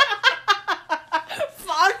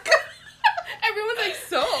 Fuck. Everyone's like,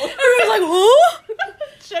 so. Everyone's like, who?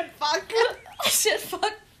 Shit, fuck. Shit,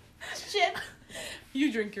 fuck, shit.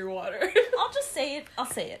 You drink your water. I'll just say it. I'll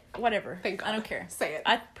say it. Whatever. Thank God. I don't care. Say it.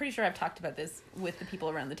 I'm pretty sure I've talked about this with the people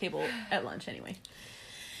around the table at lunch anyway.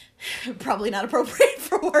 Probably not appropriate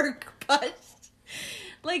for work, but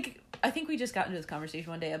like I think we just got into this conversation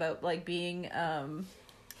one day about like being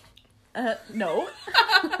no.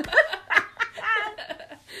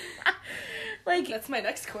 Like That's my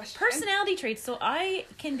next question. personality traits. So I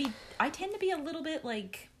tend to be a little bit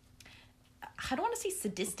like, I don't want to say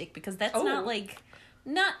sadistic because that's not like,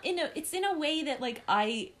 not in a, it's in a way that like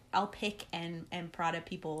I'll pick and prod at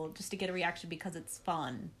people just to get a reaction because it's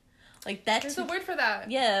fun. Like that. There's a word for that.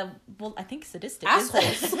 Yeah, well, I think sadistic.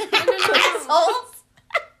 Assholes. Assholes.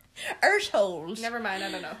 Arseholes. Never mind,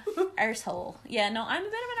 I don't know. Arsehole. Yeah, no, I'm a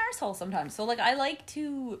bit of an arsehole sometimes. So like I like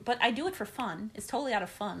to, but I do it for fun. It's totally out of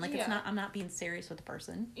fun. Like it's Yeah. not, I'm not being serious with the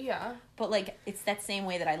person. Yeah. But like it's that same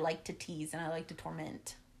way that I like to tease and I like to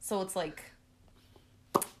torment. So it's like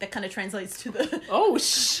that kind of translates to the Oh,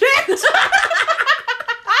 shit.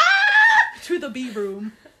 to the B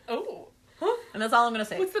room. Oh. And that's all I'm gonna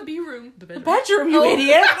say. What's the B room? the The bedroom? bedroom, you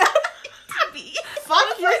idiot. B.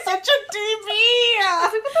 Fuck, you're such a DB. I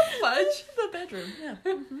was like, what the fudge? The bedroom. Yeah.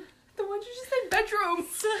 The one you just said bedroom.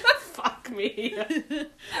 Fuck me.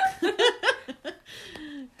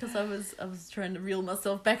 Because I was trying to reel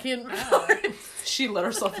myself back in. She let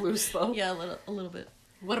herself loose, though. Yeah, a little bit.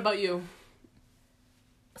 What about you?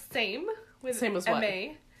 Same with Same as what?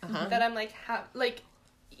 MA. Uh-huh. That I'm like like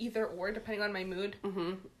either or depending on my mood.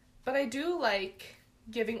 Mm-hmm. But I do like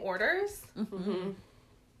giving orders Mm-hmm.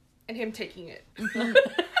 and him taking it.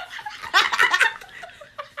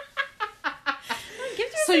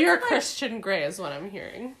 So you're Christian Grey is what I'm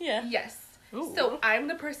hearing. Yeah. Yes. Ooh. So I'm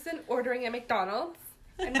the person ordering at McDonald's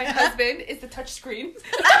and my husband is the touch screen.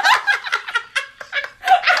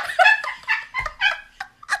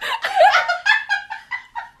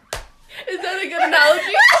 Is that a good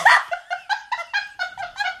analogy?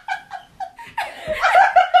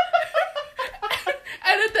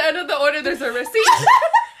 order, there's a receipt.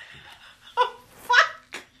 Oh,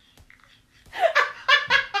 fuck.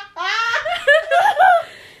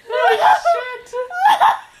 Oh, shit.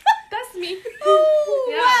 That's me. Oh,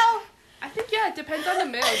 Yeah. wow. I think, yeah, it depends on the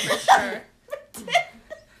mood for sure.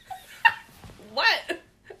 What?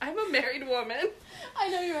 I'm a married woman. I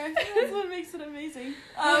know you are. That's what makes it amazing.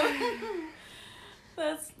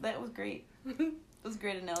 That was great. That was a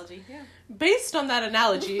great analogy. Yeah. Based on that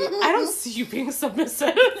analogy, I don't see you being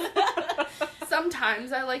submissive.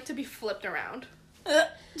 Sometimes I like to be flipped around.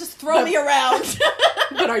 Just throw me around.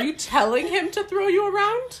 But are you telling him to throw you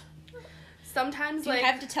around? Sometimes, Do like... you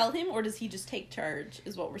have to tell him, or does he just take charge,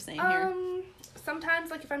 is what we're saying here?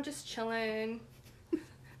 Sometimes, like, if I'm just chilling,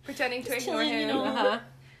 pretending to Just ignore chilling, him, you know. Uh-huh.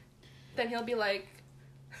 then he'll be like...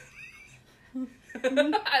 I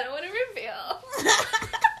don't want to reveal.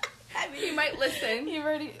 He might listen. You've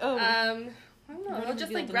already... Oh. I don't know. Already He'll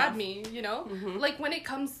just, like, revealed grab enough. me, you know? Mhm. Like, when it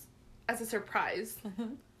comes as a surprise,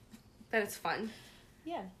 then it's fun.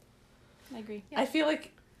 Yeah. I agree. I feel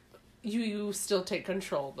like you still take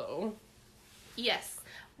control, though. Yes.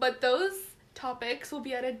 But those topics will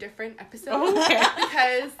be at a different episode. Oh, okay.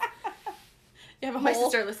 Because You have a my whole...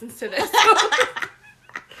 sister listens to this.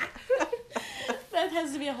 That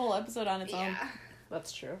has to be a whole episode on its own. Yeah.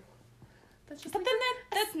 That's true. That's just But like then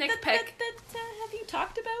a that sneak that, peek. have you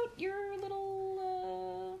talked about your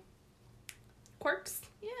little Quirks?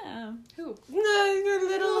 yeah, Who? No, you're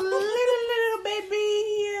little baby,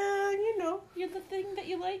 you know. you're the thing that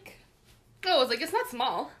you like. Oh, I was like, it's not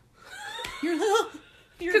small. Your little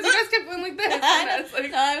Because you guys kept going like this. And I was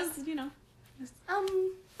like, no, I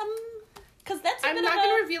was, because that's a I'm bit not of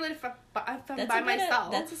going a, to reveal it if I'm that's by a bit of-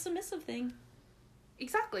 myself. that's a submissive thing.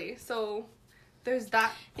 Exactly. So there's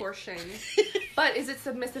that portion. But is it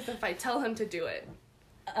submissive if I tell him to do it?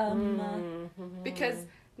 Because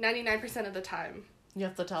 99% of the time, You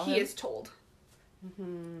have to tell he him? is told.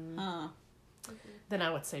 Then I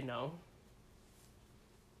would say no.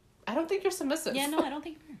 I don't think you're submissive. Yeah, no, I don't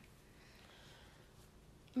think you are.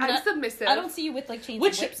 I'm Not- submissive. I don't see you with like chains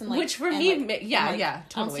Which- and whips and like which for and, me, like, yeah, and, like, yeah, I don't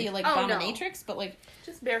totally. see you like Oh, no. dominatrix, but like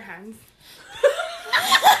Just bare hands.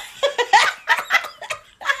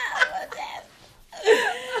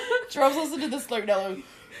 Jerome's listening to this like no.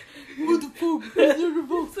 What the fuck?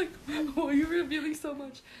 It's like, why are you revealing so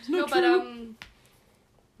much? No, but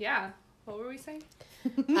yeah. What were we saying?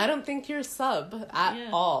 I don't think you're sub at Yeah.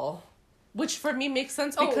 all. Which for me makes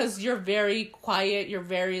sense Oh. because you're very quiet, you're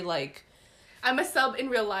very like... I'm a sub in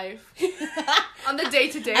real life. On the day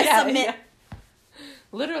to day. I submit.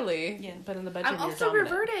 Literally. Yeah. But in the bedroom I'm you're also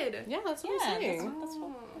dominant. reverted. Yeah, that's what Yeah, I'm saying. that's what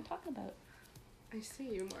we're talking about. I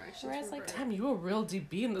see you more. I should Whereas, like, Damn, you were real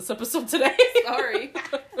DB in this episode today. Sorry.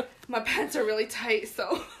 My pants are really tight,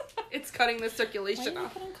 so it's cutting the Why circulation did you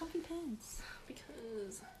off. put on comfy pants?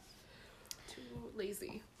 Because too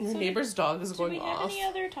lazy. Your So neighbor's dog is Do going we have off. any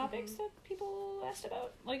other topics that people asked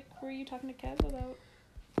about? Like, were you talking to Kev about?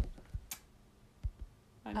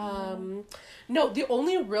 I don't know. No, the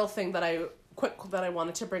only real thing that I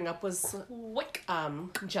wanted to bring up was What?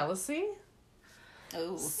 jealousy.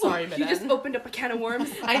 Oh. Sorry, You Madame. just opened up a can of worms.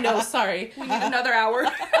 I know, sorry. We need another hour.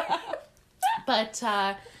 But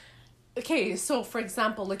okay, so for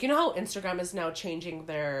example, like you know how Instagram is now changing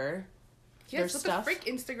their Yes, what stuff? the frick,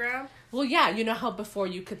 Instagram? well, yeah, you know how before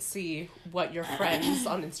you could see what your friends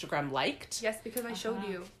on Instagram liked. Yes, because I showed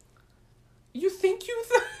you. You think you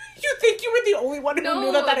were the only one who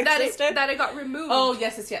knew that existed? That it got removed. Oh,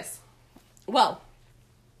 yes. Well,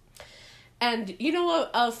 and you know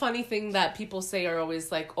a funny thing that people say are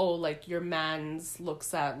always like, oh, like your man's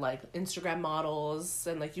looks at like Instagram models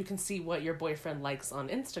and like you can see what your boyfriend likes on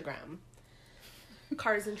Instagram.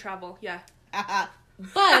 Cars and travel, yeah.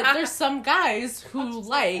 But there's some guys who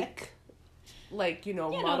like you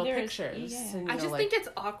know, Yeah, no, model there's- pictures. yeah. And, you I know, just like, think it's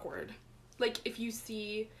awkward. Like, if you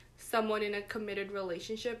see someone in a committed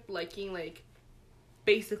relationship liking, like,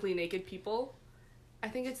 basically naked people, I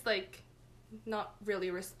think it's, like, not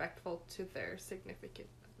really respectful to their significant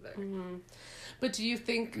other. But do you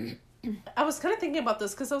think... I was kind of thinking about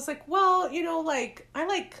this because I was like, well, you know, like, I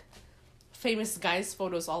like famous guys'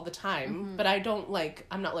 photos all the time, but I don't like...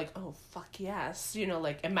 I'm not like, oh, fuck yes. You know,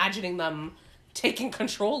 like, imagining them taking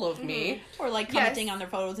control of me. Or like Yes. commenting on their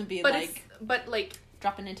photos and being But like like,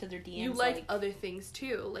 dropping into their DMs. you like other things,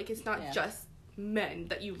 too. Like, it's not Yeah. just men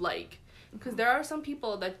that you like. Because there are some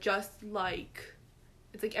people that just like...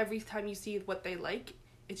 It's like every time you see what they like,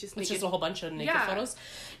 it's just It's naked. just a whole bunch of naked Yeah. photos.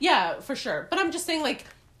 Yeah, for sure. But I'm just saying, like,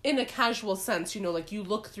 in a casual sense, you know, like, you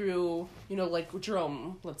look through, you know, like,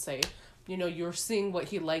 Jerome, let's say, you know, you're seeing what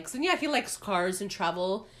he likes. And yeah, he likes cars and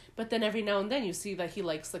travel. But then every now and then you see that he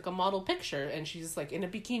likes like a model picture and she's like in a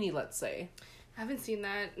bikini, let's say. I haven't seen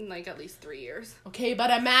that in like at least 3 years. Okay, but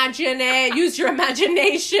imagine it. Use your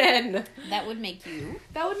imagination. That would make you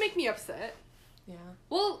That would make me upset. Yeah.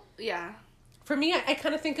 Well, yeah. For me, I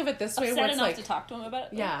kind of think of it this way, upset where it's enough like, to talk to him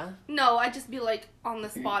about it. yeah. No, I'd just be like on the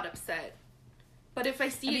spot upset. But if I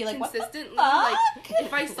see I'd be it like, "What the consistently, fuck?" like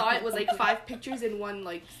if I saw it was like 5 pictures in one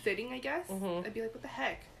like sitting, I guess, I'd be like, what the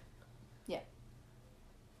heck? Yeah.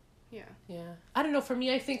 Yeah. Yeah. I don't know. For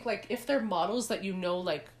me, I think, like, if they're models that you know,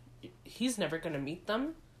 like, he's never going to meet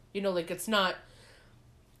them, you know, like, it's not,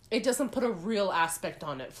 it doesn't put a real aspect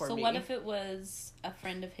on it for me. So what if it was a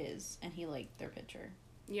friend of his and he liked their picture?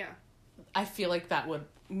 Yeah. I feel like that would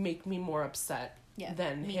make me more upset Yeah,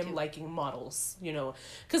 than me him too. liking models, you know?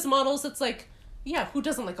 Because models, it's like, yeah, who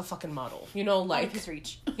doesn't like a fucking model? You know, Out like, of his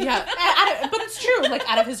reach. yeah, but it's true, like,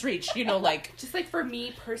 out of his reach, you know, like, Just like for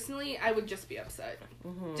me personally, I would just be upset.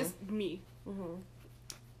 Just me.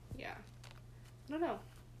 Yeah. I don't know.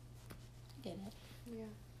 Get it. Yeah.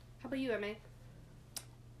 How about you, Emma?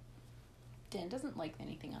 Dan doesn't like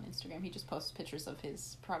anything on Instagram. He just posts pictures of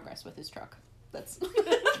his progress with his truck. That's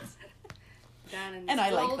Dan and And I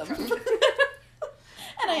like Skull them. Truck.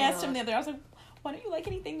 And I asked him the other day, I was like, why don't you like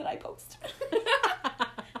anything that I post?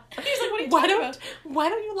 He's like, what are you why talking don't, about? why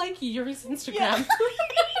don't you like Yuri's Instagram? Yeah.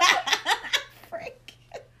 Frick.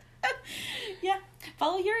 Yeah.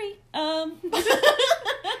 Follow Yuri.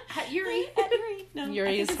 At Yuri. At Yuri. No, Yuri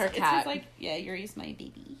I think is her it's cat. like, yeah, Yuri's my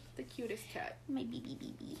baby. The cutest cat. My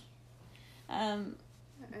baby. I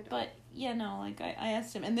don't. But yeah, no, like I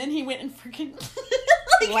asked him, and then he went and freaking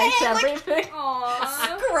Liked everything. Aww.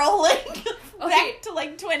 scrolling Okay. back to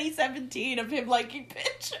like 2017 of him liking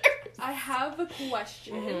pictures. I have a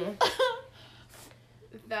question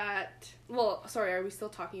that. Well, sorry. Are we still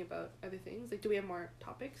talking about other things? Like, do we have more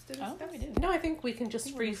topics to discuss? Oh, we do. No, I think we can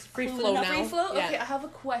just free Free flow now. Free flow? Yeah. Okay, I have a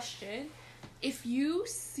question. If you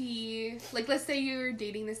see, like, let's say you're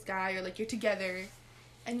dating this guy or, like, you're together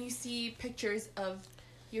and you see pictures of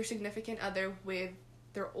your significant other with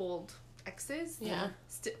their old exes. Yeah.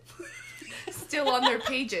 Still on their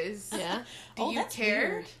pages. Yeah. Do you that's care?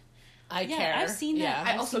 weird. I Yeah, care. I've seen that. Yeah.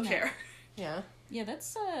 I I've also seen that. care. Yeah. Yeah,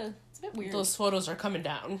 it's a bit weird. Those photos are coming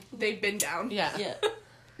down. They've been down. Yeah. Yeah.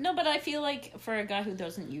 No, but I feel like for a guy who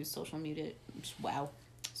doesn't use social media,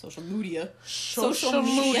 social media Social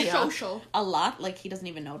media. Social. a lot, like he doesn't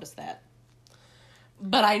even notice that.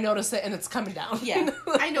 But I notice it and it's coming down. Yeah.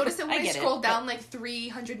 I notice it when I get it, scroll but- down like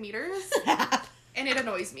 300 meters and it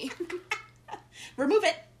annoys me. Remove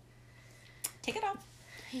it. Take it off.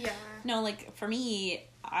 Yeah. No, like for me,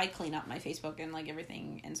 I clean up my Facebook and like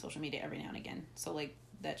everything and social media every now and again. So like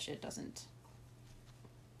that shit doesn't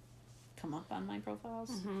come up on my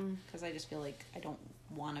profiles because I just feel like I don't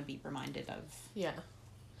want to be reminded of, Yeah.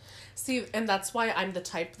 See, and that's why I'm the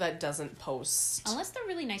type that doesn't post. unless they're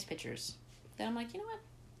really nice pictures. Then I'm like, you know what?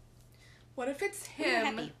 What if it's I'm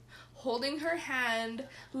him happy. holding her hand,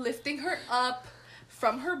 lifting her up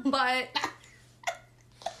from her butt,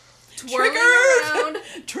 twirling around?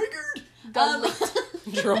 Triggered.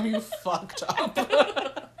 Jerome, you fucked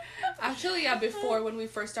up. Actually, yeah, before when we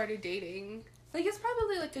first started dating, like it's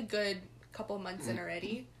probably like a good couple months in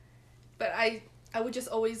already, but I would just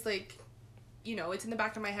always like, you know, it's in the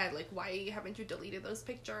back of my head, like, why haven't you deleted those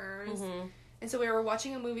pictures? And so we were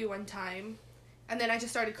watching a movie one time, and then I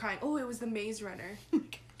just started crying. Oh, it was The Maze Runner. And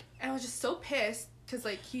I was just so pissed, because,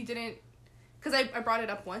 like, he didn't... Because I brought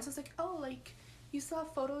it up once. I was like, oh, like, you saw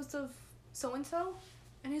photos of so-and-so?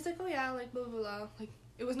 And he's like, oh, yeah, like, blah, blah, blah. Like,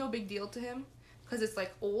 it was no big deal to him, because it's,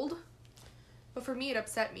 like, old. But for me, it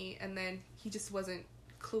upset me, and then he just wasn't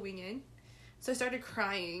cluing in. So I started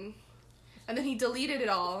crying. And then he deleted it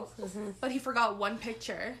all, but he forgot one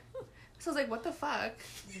picture. So I was like, what the fuck?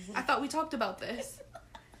 I thought we talked about this.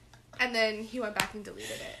 And then he went back and deleted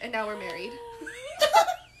it. And now we're married.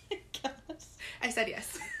 I said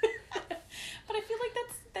yes. But I feel like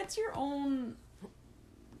that's your own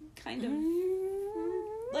kind of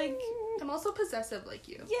like, I'm also possessive like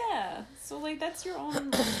you. yeah. So like that's your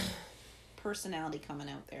own personality coming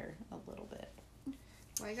out there a little bit.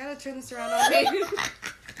 I gotta turn this around on me.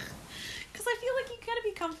 Because I feel like you gotta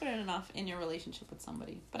be confident enough in your relationship with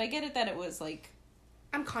somebody. But I get it that it was like,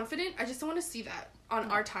 I'm confident. I just don't want to see that on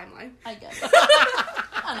our timeline. I get it.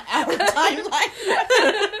 On our timeline.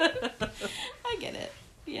 I get it.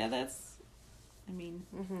 Yeah, that's, I mean,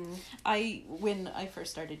 when I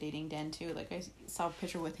first started dating Dan too, like I saw a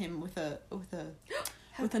picture with him with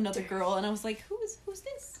another girl, and I was like, who's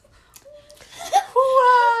this?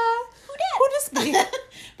 Who this be?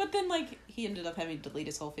 But then like he ended up having to delete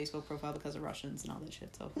his whole Facebook profile because of Russians and all that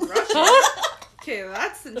shit. So Russia? Okay,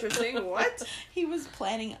 that's interesting. What? He was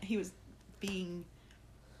being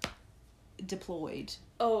deployed.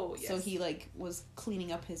 Oh, yes. So he like was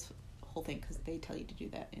cleaning up his whole thing because they tell you to do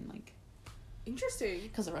that in like Interesting.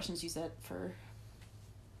 because the Russians use that for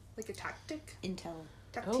Like a tactic? intel.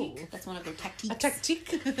 Tactique. That's one of their tactiques. A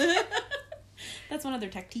tactique. That's one of their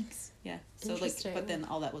tactiques. Yeah. So like, Interesting. but then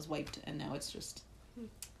all that was wiped, and now it's just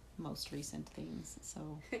most recent things. So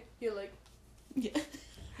You're like, yeah, I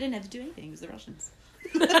didn't have to do anything. It was the Russians.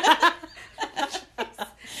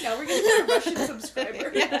 now we're gonna get a Russian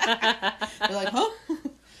subscriber. They're like, huh?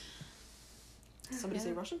 Somebody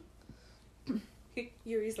say Russian?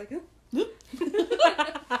 Yuri's like, huh?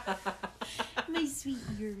 My sweet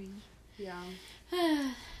Yuri. Yeah.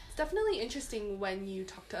 It's definitely interesting when you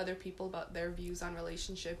talk to other people about their views on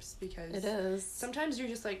relationships because It is. sometimes you're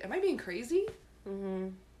just like, am I being crazy? Mm-hmm.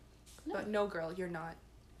 No. But no, girl, you're not.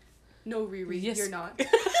 No, Riri, Yes. you're not.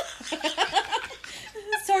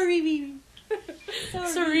 Sorry, Riri.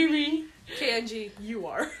 Sorry. KNG, you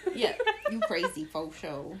are. Yeah, you crazy faux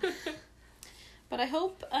show. But I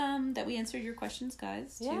hope that we answered your questions,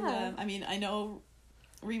 guys. Yeah. I mean, I know,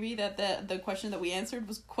 Riri, that the question that we answered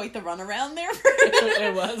was quite the runaround there.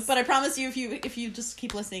 It was. But I promise you, if you just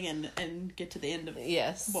keep listening and get to the end of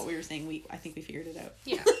Yes. what we were saying, I think we figured it out.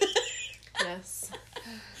 Yeah. Yes.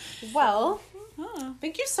 Well, Huh.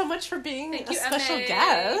 thank you so much for being Thank a you, special Emma.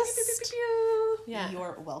 guest. Pew, pew, pew, pew. Yeah.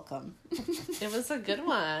 You're welcome. It was a good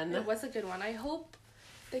one. It was a good one. I hope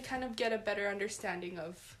they kind of get a better understanding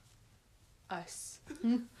of us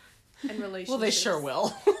and relationships. Well, they sure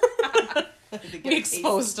will. Get We a taste.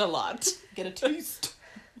 exposed a lot. Get a taste.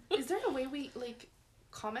 Is there a way we, like,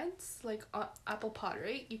 comments? Like, on Apple Pod,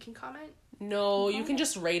 right? You can comment? No, you can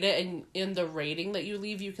just rate it, and in the rating that you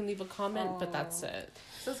leave, you can leave a comment, but that's it.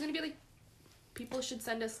 So it's gonna be, like, people should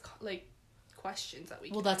send us, like, questions that we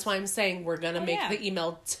can Well, that's why I'm saying we're gonna make yeah. the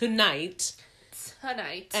email tonight,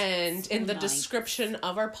 tonight. and in the Tonight. description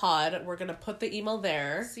of our pod, we're gonna put the email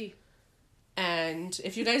there. See. And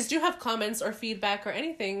if you guys do have comments or feedback or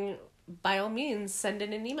anything, by all means, send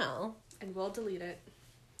in an email. And we'll delete it.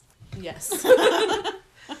 Yes.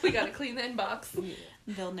 We gotta clean the inbox.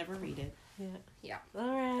 They'll never read it. Yeah. Yeah. All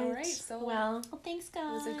right. All right, so- well, Well, thanks, It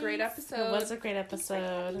guys. was a great episode. it was a great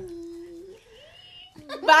episode.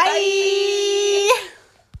 Bye. Bye.